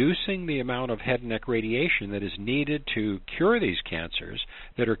reducing the amount of head and neck radiation that is needed to cure these cancers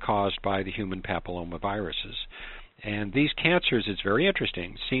that are caused by the human papillomaviruses. And these cancers, it's very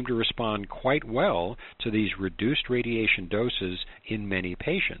interesting, seem to respond quite well to these reduced radiation doses in many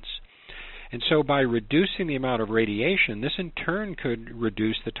patients. And so by reducing the amount of radiation, this in turn could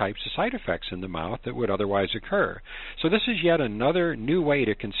reduce the types of side effects in the mouth that would otherwise occur. So this is yet another new way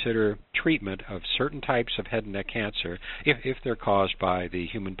to consider treatment of certain types of head and neck cancer if they're caused by the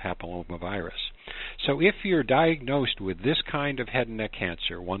human papillomavirus. So if you're diagnosed with this kind of head and neck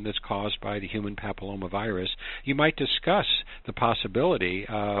cancer, one that's caused by the human papillomavirus, you might discuss the possibility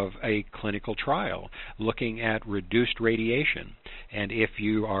of a clinical trial looking at reduced radiation. And if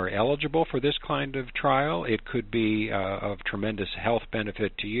you are eligible for this kind of trial, it could be of tremendous health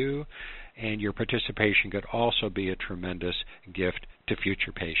benefit to you, and your participation could also be a tremendous gift to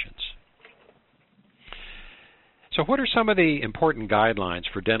future patients. So what are some of the important guidelines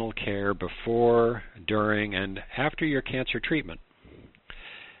for dental care before, during, and after your cancer treatment?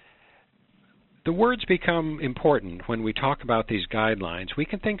 The words become important when we talk about these guidelines. We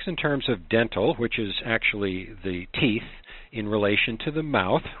can think in terms of dental, which is actually the teeth, in relation to the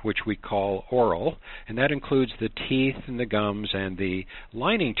mouth, which we call oral, and that includes the teeth and the gums and the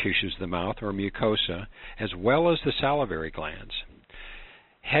lining tissues of the mouth, or mucosa, as well as the salivary glands.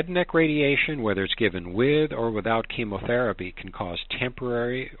 Head and neck radiation, whether it's given with or without chemotherapy, can cause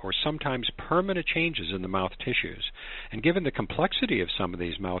temporary or sometimes permanent changes in the mouth tissues. And given the complexity of some of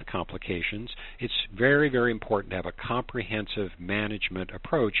these mouth complications, it's very, very important to have a comprehensive management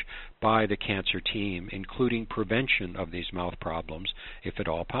approach by the cancer team, including prevention of these mouth problems, if at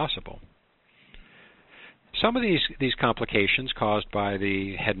all possible. Some of these complications caused by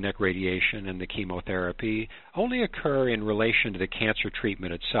the head and neck radiation and the chemotherapy only occur in relation to the cancer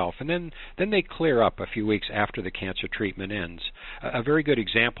treatment itself, and then they clear up a few weeks after the cancer treatment ends. A very good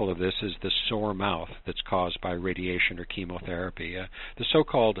example of this is the sore mouth that's caused by radiation or chemotherapy, the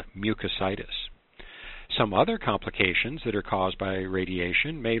so-called mucositis. Some other complications that are caused by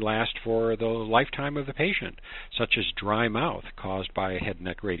radiation may last for the lifetime of the patient, such as dry mouth caused by head and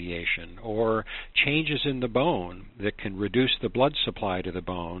neck radiation, or changes in the bone that can reduce the blood supply to the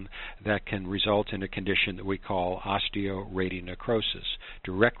bone that can result in a condition that we call osteoradionecrosis,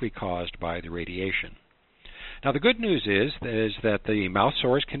 directly caused by the radiation. Now, the good news is that the mouth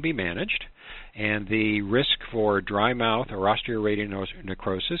sores can be managed, and the risk for dry mouth or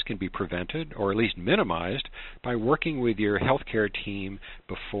osteoradionecrosis can be prevented or at least minimized by working with your healthcare team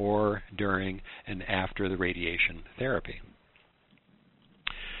before, during, and after the radiation therapy.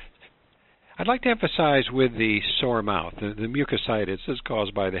 I'd like to emphasize with the sore mouth, the mucositis is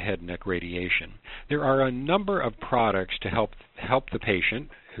caused by the head and neck radiation. There are a number of products to help the patient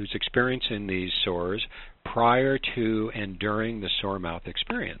who's experiencing these sores prior to and during the sore mouth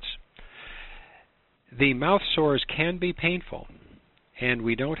experience. The mouth sores can be painful, and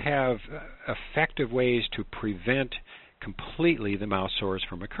we don't have effective ways to prevent completely the mouth sores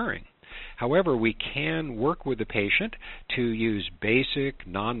from occurring. However, we can work with the patient to use basic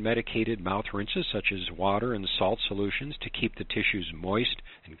non-medicated mouth rinses such as water and salt solutions to keep the tissues moist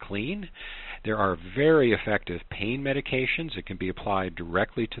and clean. There are very effective pain medications that can be applied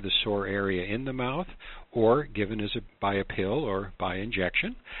directly to the sore area in the mouth or given by a pill or by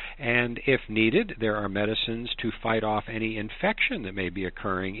injection. And if needed, there are medicines to fight off any infection that may be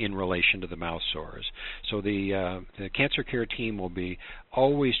occurring in relation to the mouth sores. So the cancer care team will be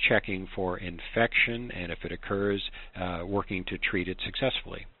always checking for infection, and if it occurs, working to treat it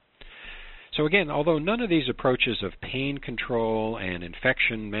successfully. So again, although none of these approaches of pain control and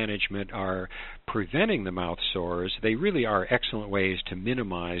infection management are preventing the mouth sores, they really are excellent ways to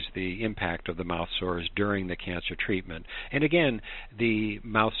minimize the impact of the mouth sores during the cancer treatment. And again, the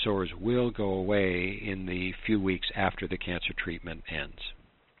mouth sores will go away in the few weeks after the cancer treatment ends.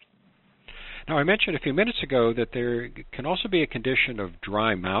 Now, I mentioned a few minutes ago that there can also be a condition of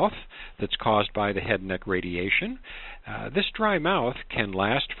dry mouth that's caused by the head and neck radiation. This dry mouth can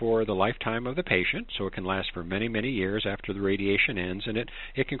last for the lifetime of the patient, so it can last for many, many years after the radiation ends, and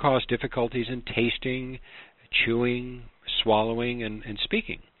it can cause difficulties in tasting, chewing, swallowing, and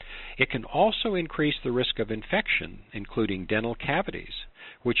speaking. It can also increase the risk of infection, including dental cavities,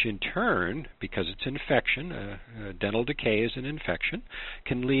 which in turn, because it's infection, dental decay is an infection,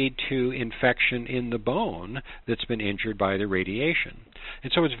 can lead to infection in the bone that's been injured by the radiation.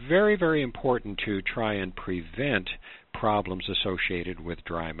 And so it's very, very important to try and prevent problems associated with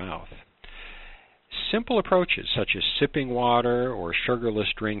dry mouth. Simple approaches such as sipping water or sugarless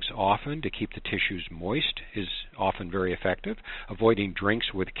drinks often to keep the tissues moist is often very effective. Avoiding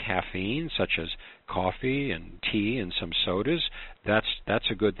drinks with caffeine such as coffee and tea and some sodas,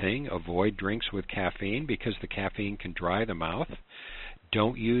 that's a good thing. Avoid drinks with caffeine because the caffeine can dry the mouth.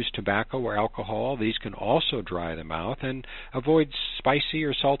 Don't use tobacco or alcohol. These can also dry the mouth. And avoid spicy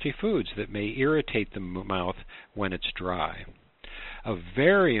or salty foods that may irritate the mouth when it's dry. A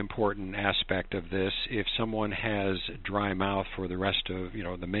very important aspect of this, if someone has dry mouth for the rest of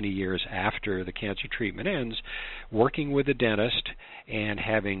the many years after the cancer treatment ends, working with a dentist and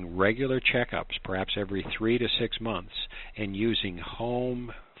having regular checkups, perhaps every 3 to 6 months, and using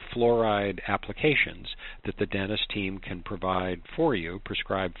home fluoride applications that the dentist team can prescribe for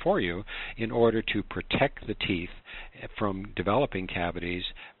you in order to protect the teeth from developing cavities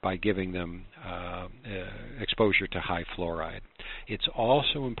by giving them exposure to high fluoride. It's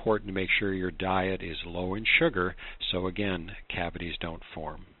also important to make sure your diet is low in sugar so, again, cavities don't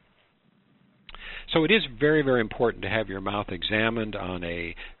form. So it is very, very important to have your mouth examined on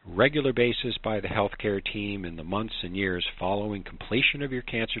a regular basis by the healthcare team in the months and years following completion of your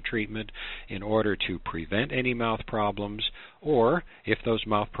cancer treatment in order to prevent any mouth problems, or if those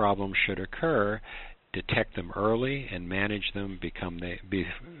mouth problems should occur, detect them early and manage them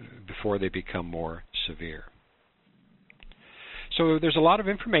before they become more severe. So there's a lot of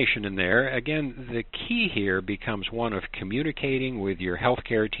information in there. Again, the key here becomes one of communicating with your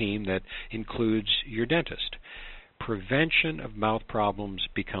healthcare team that includes your dentist. Prevention of mouth problems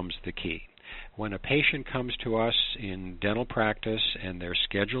becomes the key. When a patient comes to us in dental practice and they're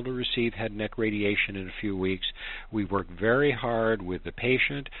scheduled to receive head and neck radiation in a few weeks, we work very hard with the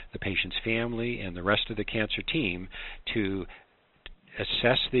patient's family, and the rest of the cancer team to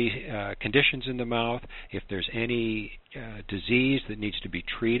assess the conditions in the mouth. If there's any disease that needs to be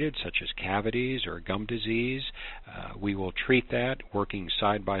treated, such as cavities or gum disease, we will treat that, working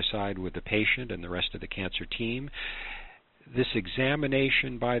side by side with the patient and the rest of the cancer team. This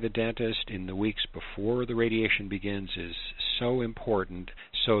examination by the dentist in the weeks before the radiation begins is so important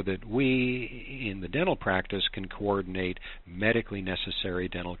so that we in the dental practice can coordinate medically necessary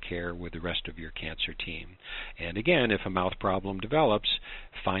dental care with the rest of your cancer team. And again, if a mouth problem develops,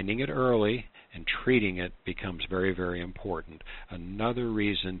 finding it early and treating it becomes very, very important. Another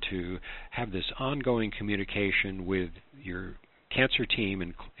reason to have this ongoing communication with your cancer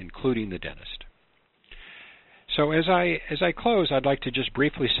team, including the dentist. So as I close, I'd like to just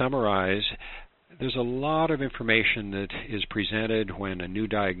briefly summarize. There's a lot of information that is presented when a new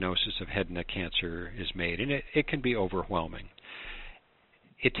diagnosis of head and neck cancer is made, and it can be overwhelming.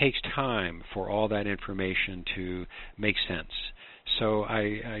 It takes time for all that information to make sense. So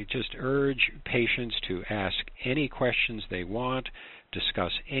I just urge patients to ask any questions they want,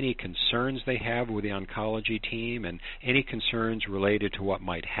 discuss any concerns they have with the oncology team, and any concerns related to what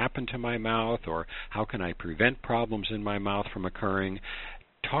might happen to my mouth or how can I prevent problems in my mouth from occurring.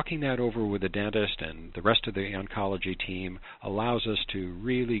 Talking that over with the dentist and the rest of the oncology team allows us to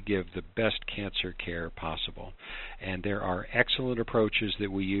really give the best cancer care possible. And there are excellent approaches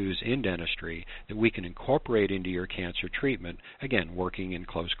that we use in dentistry that we can incorporate into your cancer treatment, again, working in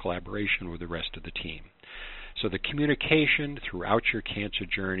close collaboration with the rest of the team. So the communication throughout your cancer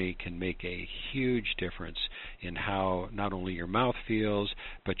journey can make a huge difference in how not only your mouth feels,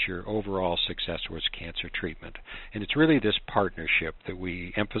 but your overall success towards cancer treatment. And it's really this partnership that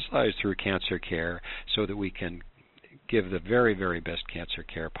we emphasize through cancer care so that we can give the very, very best cancer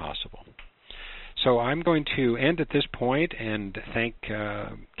care possible. So I'm going to end at this point and thank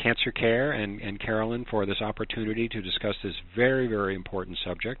Cancer Care and Carolyn for this opportunity to discuss this very, very important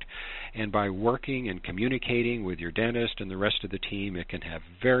subject. And by working and communicating with your dentist and the rest of the team, it can have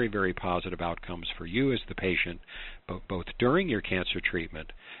very, very positive outcomes for you as the patient, both during your cancer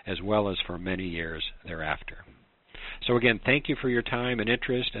treatment as well as for many years thereafter. So again, thank you for your time and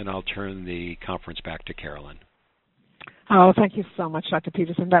interest, and I'll turn the conference back to Carolyn. Oh, thank you so much, Dr.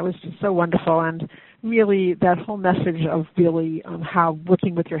 Peterson. That was just so wonderful, and really that whole message of really how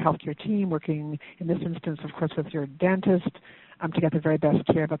working with your healthcare team, working in this instance, of course, with your dentist to get the very best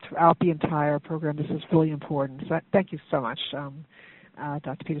care, but throughout the entire program, this is really important. So thank you so much,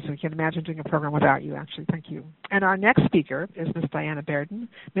 Dr. Peterson. We can't imagine doing a program without you, actually. Thank you. And our next speaker is Ms. Diana Bearden.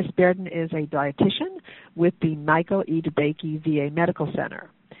 Ms. Bearden is a dietitian with the Michael E. DeBakey VA Medical Center.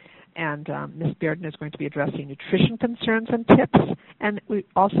 And Ms. Bearden is going to be addressing nutrition concerns and tips, and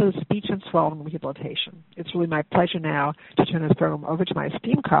also speech and swallowing rehabilitation. It's really my pleasure now to turn this program over to my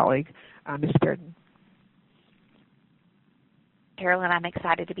esteemed colleague, Ms. Bearden. Carolyn, I'm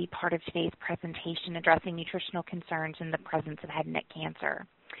excited to be part of today's presentation addressing nutritional concerns in the presence of head and neck cancer.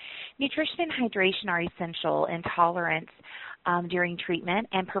 Nutrition and hydration are essential in tolerance during treatment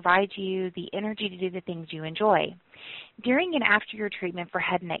and provide you the energy to do the things you enjoy. During and after your treatment for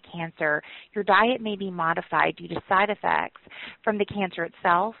head and neck cancer, your diet may be modified due to side effects from the cancer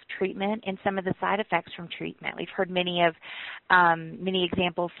itself, treatment, and some of the side effects from treatment. We've heard many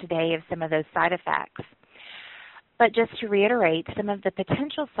examples today of some of those side effects. But just to reiterate, some of the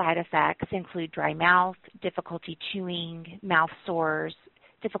potential side effects include dry mouth, difficulty chewing, mouth sores,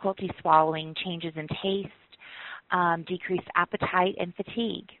 difficulty swallowing, changes in taste, decreased appetite, and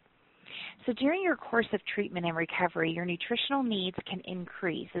fatigue. So during your course of treatment and recovery, your nutritional needs can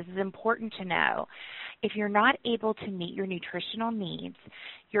increase. This is important to know. If you're not able to meet your nutritional needs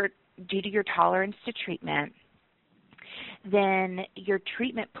due to your tolerance to treatment, then your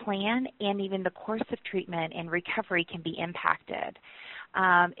treatment plan and even the course of treatment and recovery can be impacted.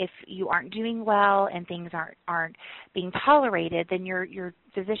 If you aren't doing well and things aren't being tolerated, then your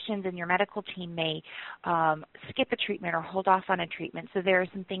physicians and your medical team may skip a treatment or hold off on a treatment. So there are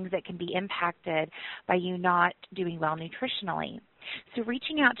some things that can be impacted by you not doing well nutritionally. So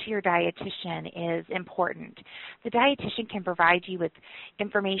reaching out to your dietitian is important. The dietitian can provide you with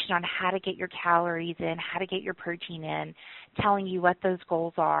information on how to get your calories in, how to get your protein in, telling you what those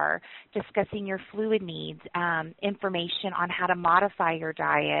goals are, discussing your fluid needs, information on how to modify your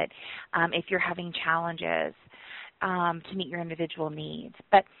diet if you're having challenges to meet your individual needs.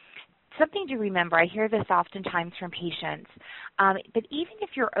 But something to remember, I hear this oftentimes from patients, but even if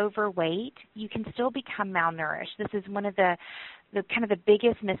you're overweight, you can still become malnourished. This is one of the kind of the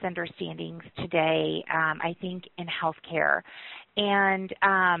biggest misunderstandings today, I think, in healthcare. And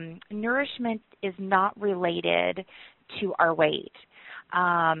nourishment is not related to our weight.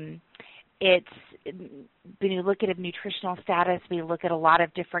 It's when you look at a nutritional status, we look at a lot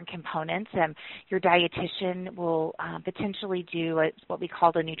of different components. Your dietitian will potentially do what we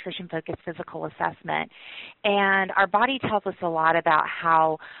call a nutrition-focused physical assessment. And our body tells us a lot about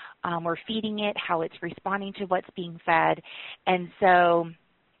how we're feeding it, how it's responding to what's being fed. And so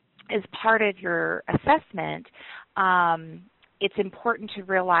as part of your assessment, it's important to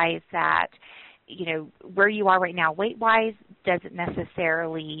realize that, where you are right now weight-wise doesn't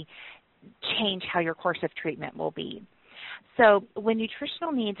necessarily change how your course of treatment will be. So when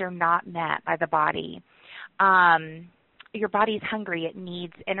nutritional needs are not met by the body, your body is hungry. It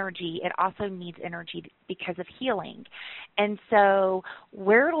needs energy. It also needs energy because of healing. And so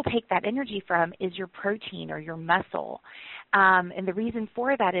where it'll take that energy from is your protein or your muscle. And the reason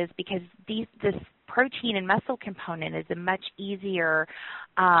for that is because this protein and muscle component is a much easier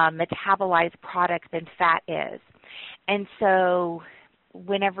metabolized product than fat is. And so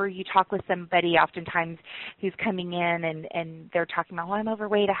whenever you talk with somebody oftentimes who's coming in and they're talking about, I'm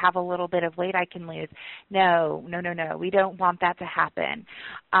overweight, I have a little bit of weight I can lose. No. We don't want that to happen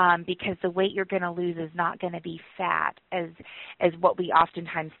because the weight you're going to lose is not going to be fat as what we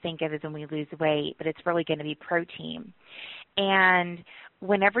oftentimes think of as when we lose weight, but it's really going to be protein. And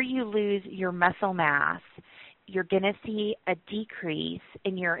whenever you lose your muscle mass, you're going to see a decrease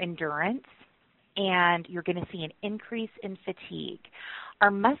in your endurance, and you're going to see an increase in fatigue.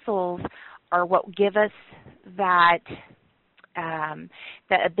 Our muscles are what give us that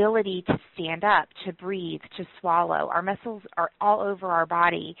the ability to stand up, to breathe, to swallow. Our muscles are all over our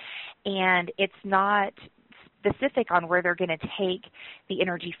body, and it's not specific on where they're going to take the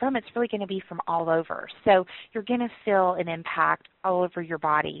energy from. It's really going to be from all over. So you're going to feel an impact all over your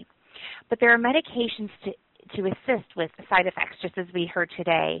body. But there are medications to assist with side effects, just as we heard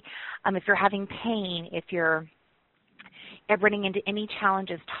today. If you're having pain, if you're running into any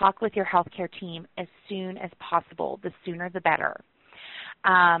challenges, talk with your healthcare team as soon as possible. The sooner the better.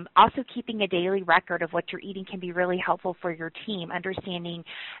 Also, keeping a daily record of what you're eating can be really helpful for your team. Understanding,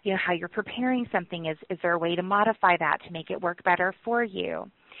 how you're preparing something. Is there a way to modify that to make it work better for you?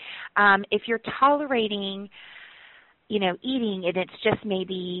 If you're tolerating eating and it's just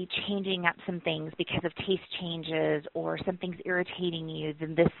maybe changing up some things because of taste changes or something's irritating you,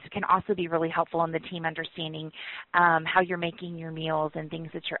 then this can also be really helpful in the team understanding how you're making your meals and things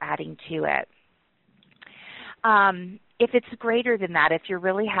that you're adding to it. If it's greater than that, if you're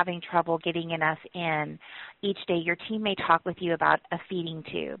really having trouble getting enough in each day, your team may talk with you about a feeding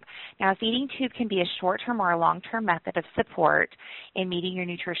tube. Now, a feeding tube can be a short-term or a long-term method of support in meeting your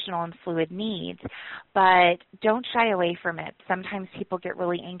nutritional and fluid needs, but don't shy away from it. Sometimes people get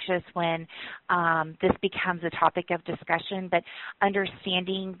really anxious when this becomes a topic of discussion, but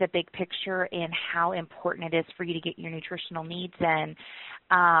understanding the big picture and how important it is for you to get your nutritional needs in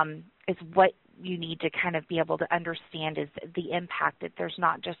is what you need to kind of be able to understand is the impact that there's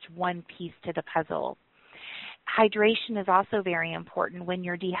not just one piece to the puzzle. Hydration is also very important. When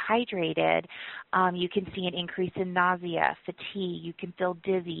you're dehydrated, you can see an increase in nausea, fatigue. You can feel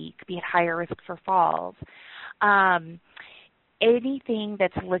dizzy. You could be at higher risk for falls. Anything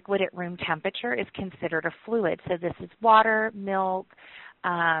that's liquid at room temperature is considered a fluid. So this is water, milk,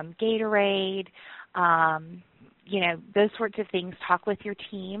 Gatorade, those sorts of things. Talk with your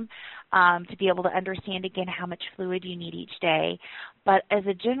team to be able to understand, again, how much fluid you need each day. But as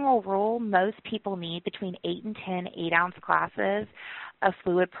a general rule, most people need between 8 and 10 8-ounce glasses of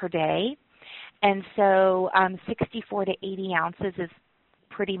fluid per day. And so 64 to 80 ounces is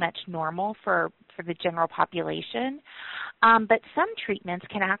pretty much normal for the general population. But some treatments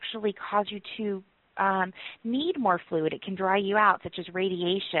can actually cause you to need more fluid. It can dry you out, such as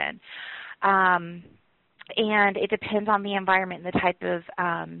radiation. And it depends on the environment and the type of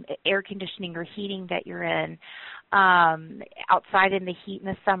air conditioning or heating that you're in. outside in the heat in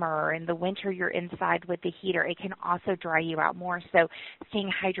the summer, or in the winter you're inside with the heater, it can also dry you out more. So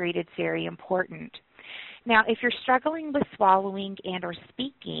staying hydrated is very important. Now, if you're struggling with swallowing and or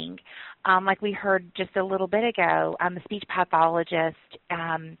speaking, like we heard just a little bit ago, the speech pathologist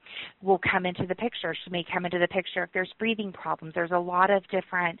will come into the picture. She may come into the picture if there's breathing problems. There's a lot of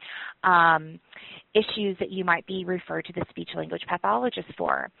different issues that you might be referred to the speech language pathologist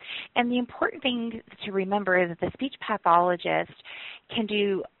for. And the important thing to remember is that the speech pathologist can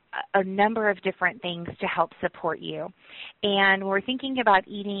do a number of different things to help support you. And when we're thinking about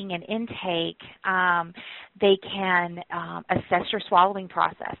eating and intake, they can assess your swallowing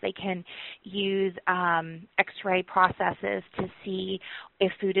process. They can use x-ray processes to see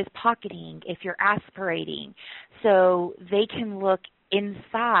if food is pocketing, if you're aspirating. So they can look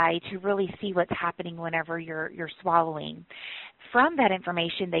inside to really see what's happening whenever you're swallowing. From that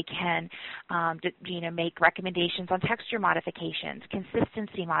information, they can make recommendations on texture modifications,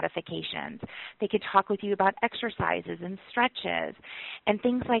 consistency modifications. They could talk with you about exercises and stretches and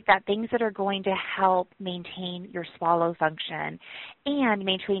things like that, things that are going to help maintain your swallow function and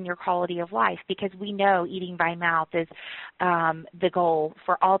maintain your quality of life, because we know eating by mouth is the goal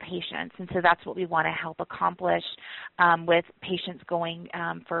for all patients, and so that's what we want to help accomplish with patients going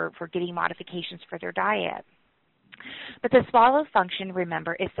for getting modifications for their diet. But the swallow function,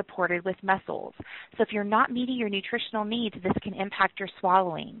 remember, is supported with muscles. So if you're not meeting your nutritional needs, this can impact your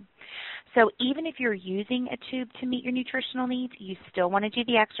swallowing. So even if you're using a tube to meet your nutritional needs, you still want to do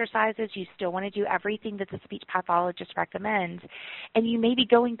the exercises, you still want to do everything that the speech pathologist recommends, and you may be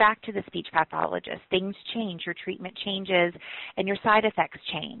going back to the speech pathologist. Things change, your treatment changes, and your side effects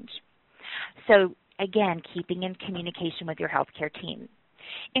change. So again, keeping in communication with your healthcare team.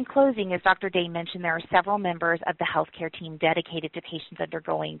 In closing, as Dr. Day mentioned, there are several members of the healthcare team dedicated to patients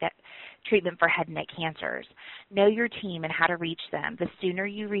undergoing treatment for head and neck cancers. Know your team and how to reach them. The sooner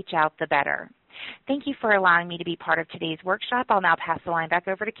you reach out, the better. Thank you for allowing me to be part of today's workshop. I'll now pass the line back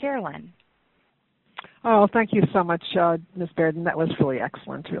over to Carolyn. Oh, thank you so much, Ms. Bairden. That was really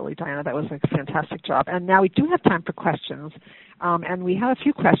excellent, really, Diana. That was a fantastic job. And now we do have time for questions. And we have a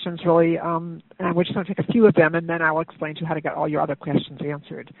few questions, really, and we're just going to take a few of them, and then I will explain to you how to get all your other questions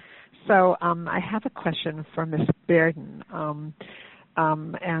answered. So I have a question for Ms. Bairden.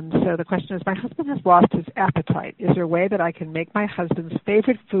 And so the question is, my husband has lost his appetite. Is there a way that I can make my husband's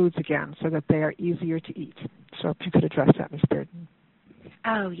favorite foods again so that they are easier to eat? So if you could address that, Ms. Bairden.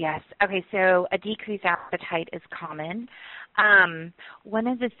 Oh, yes. Okay, so a decreased appetite is common. One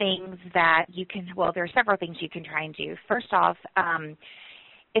of the things that you can, well, there are several things you can try and do. First off,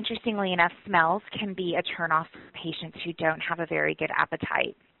 interestingly enough, smells can be a turnoff for patients who don't have a very good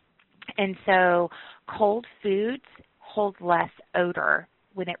appetite. And so cold foods hold less odor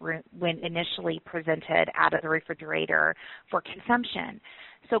when initially presented out of the refrigerator for consumption.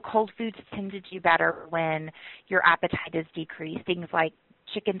 So cold foods tend to do better when your appetite is decreased. Things like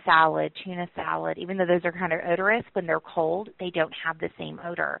chicken salad, tuna salad, even though those are kind of odorous, when they're cold, they don't have the same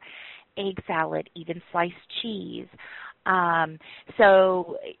odor. Egg salad, even sliced cheese.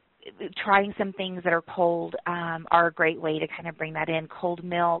 So trying some things that are cold are a great way to kind of bring that in. Cold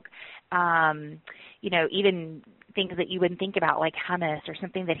milk, even things that you wouldn't think about, like hummus or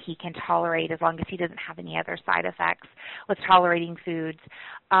something that he can tolerate as long as he doesn't have any other side effects with tolerating foods.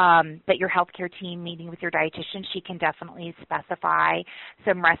 But your healthcare team meeting with your dietitian, she can definitely specify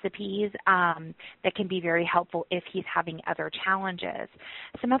some recipes that can be very helpful if he's having other challenges.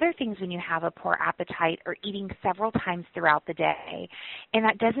 Some other things when you have a poor appetite are eating several times throughout the day, and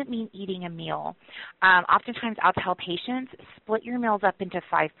that doesn't mean eating a meal. Oftentimes I'll tell patients, split your meals up into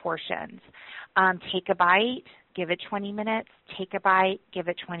 5 portions. Take a bite, give it 20 minutes, take a bite, give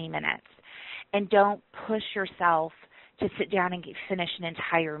it 20 minutes. And don't push yourself to sit down and finish an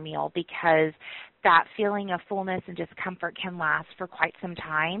entire meal, because that feeling of fullness and discomfort can last for quite some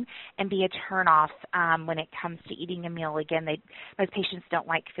time and be a turnoff when it comes to eating a meal. Again, most patients don't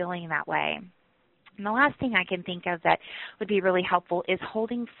like feeling that way. And the last thing I can think of that would be really helpful is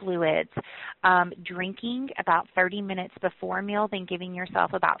holding fluids, drinking about 30 minutes before a meal, then giving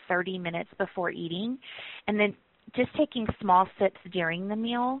yourself about 30 minutes before eating, and then just taking small sips during the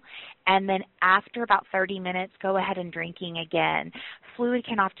meal, and then after about 30 minutes, go ahead and drinking again. Fluid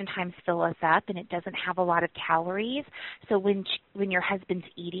can oftentimes fill us up, and it doesn't have a lot of calories, so when your husband's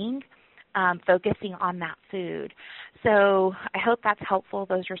eating, focusing on that food. So I hope that's helpful.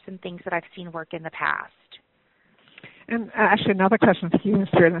 Those are some things that I've seen work in the past. And actually another question for you,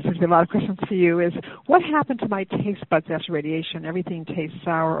 Mr. and there's a lot of questions for you, is what happened to my taste buds after radiation? Everything tastes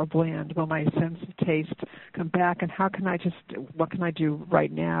sour or bland. Will my sense of taste come back? And what can I do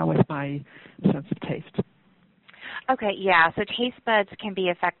right now with my sense of taste? Okay, yeah. So taste buds can be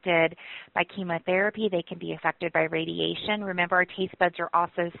affected by chemotherapy. They can be affected by radiation. Remember, our taste buds are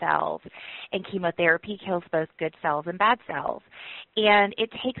also cells, and chemotherapy kills both good cells and bad cells. And it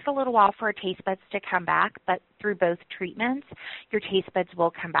takes a little while for our taste buds to come back, but through both treatments, your taste buds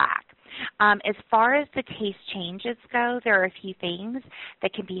will come back. As far as the taste changes go, there are a few things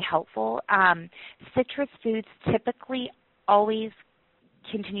that can be helpful. Citrus foods typically always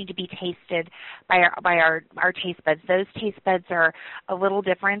continue to be tasted by our taste buds. Those taste buds are a little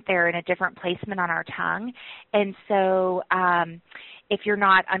different. They're in a different placement on our tongue. And so if you're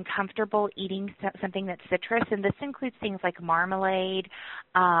not uncomfortable eating something that's citrus, and this includes things like marmalade,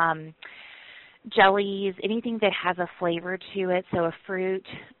 jellies, anything that has a flavor to it, so a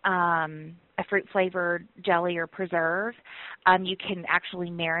fruit-flavored jelly or preserve, you can actually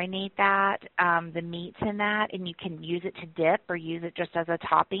marinate that, the meats in that, and you can use it to dip or use it just as a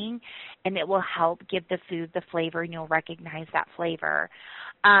topping, and it will help give the food the flavor, and you'll recognize that flavor.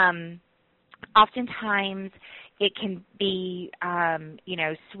 Oftentimes, it can be,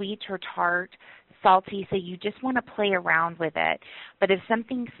 sweet or tart, salty, so you just want to play around with it. But if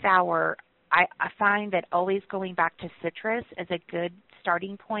something's sour, I find that always going back to citrus as a good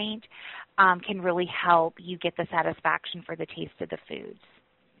starting point can really help you get the satisfaction for the taste of the foods.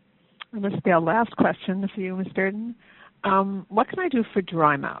 And this will be our last question for you, Ms. Durden. What can I do for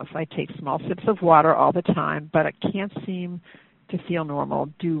dry mouth? I take small sips of water all the time, but I can't seem to feel normal.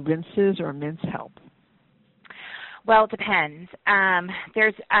 Do rinses or mints help? Well, it depends.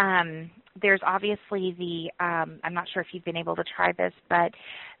 There's obviously the, I'm not sure if you've been able to try this, but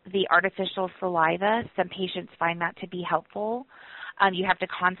the artificial saliva, some patients find that to be helpful. You have to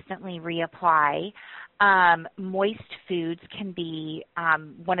constantly reapply. Moist foods can be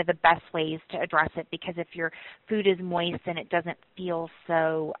one of the best ways to address it, because if your food is moist, then it doesn't feel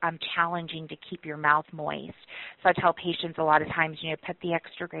so challenging to keep your mouth moist. So I tell patients a lot of times, put the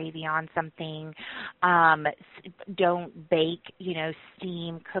extra gravy on something. Don't bake,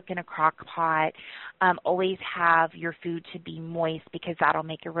 steam, cook in a crock pot. Always have your food to be moist, because that'll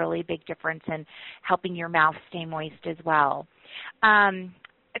make a really big difference in helping your mouth stay moist as well.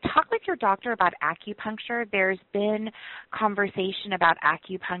 Talk with your doctor about acupuncture. There's been conversation about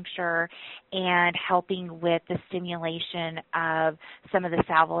acupuncture and helping with the stimulation of some of the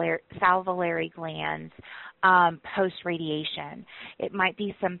salivary glands post-radiation. It might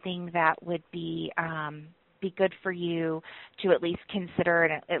be something that would be good for you to at least consider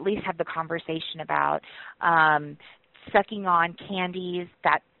and at least have the conversation about. Sucking on candies,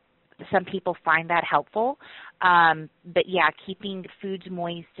 that some people find that helpful. But yeah, keeping foods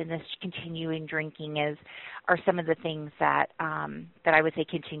moist and this continuing drinking are some of the things that I would say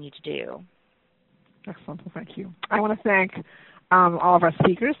continue to do. Excellent. Well, thank you. I want to thank all of our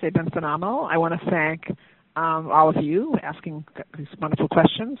speakers. They've been phenomenal. I want to thank all of you asking these wonderful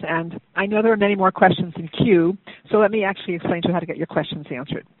questions. And I know there are many more questions in queue, so let me actually explain to you how to get your questions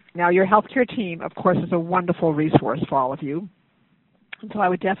answered. Now, your healthcare team, of course, is a wonderful resource for all of you. And so I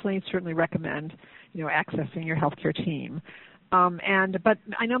would certainly recommend, accessing your healthcare team. But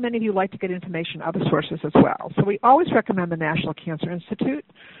I know many of you like to get information other sources as well. So we always recommend the National Cancer Institute.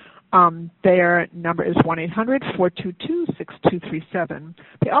 Their number is 1-800-422-6237.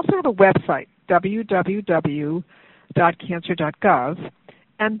 They also have a website, www.cancer.gov,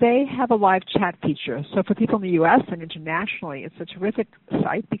 and they have a live chat feature. So for people in the U.S. and internationally, it's a terrific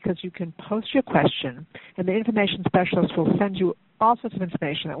site because you can post your question, and the information specialist will send you all sorts of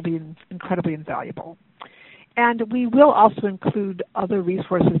information that will be incredibly invaluable. And we will also include other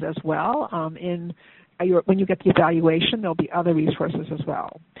resources as well. When you get the evaluation, there'll be other resources as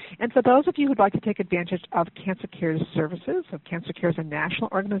well. And for those of you who'd like to take advantage of Cancer Care's services, Cancer Care is a national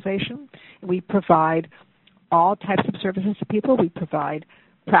organization. We provide all types of services to people. We provide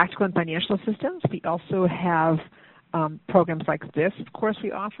practical and financial assistance. We also have programs like this, of course,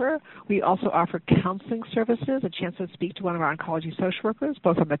 we offer. We also offer counseling services, a chance to speak to one of our oncology social workers,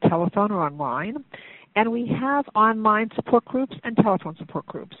 both on the telephone or online. And we have online support groups and telephone support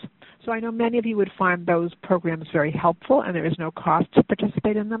groups. So I know many of you would find those programs very helpful, and there is no cost to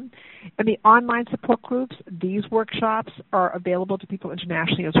participate in them. And the online support groups, these workshops are available to people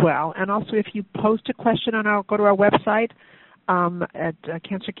internationally as well. And also, if you post a question go to our website at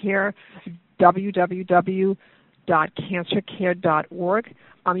Cancer Care, www.cancercare.org.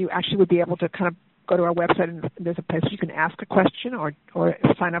 You actually would be able to kind of go to our website, and there's a place you can ask a question or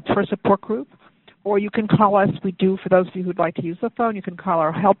sign up for a support group. Or you can call us. We do, for those of you who'd like to use the phone, you can call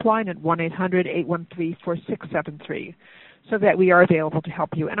our helpline at 1-800-813-4673 so that we are available to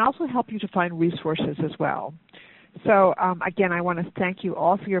help you and also help you to find resources as well. So, again, I want to thank you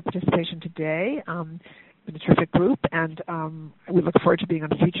all for your participation today. been a terrific group, and we look forward to being on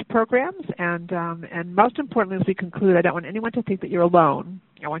future programs. And most importantly, as we conclude, I don't want anyone to think that you're alone.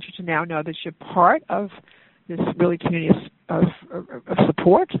 I want you to now know that you're part of this really community of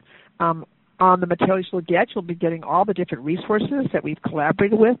support. On the materials you'll get, you'll be getting all the different resources that we've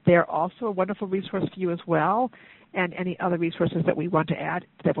collaborated with. They're also a wonderful resource for you as well, and any other resources that we want to add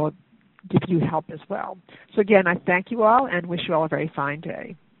that will give you help as well. So again, I thank you all and wish you all a very fine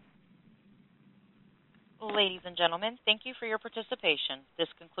day. Ladies and gentlemen, thank you for your participation. This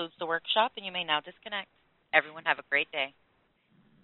concludes the workshop, and you may now disconnect. Everyone have a great day.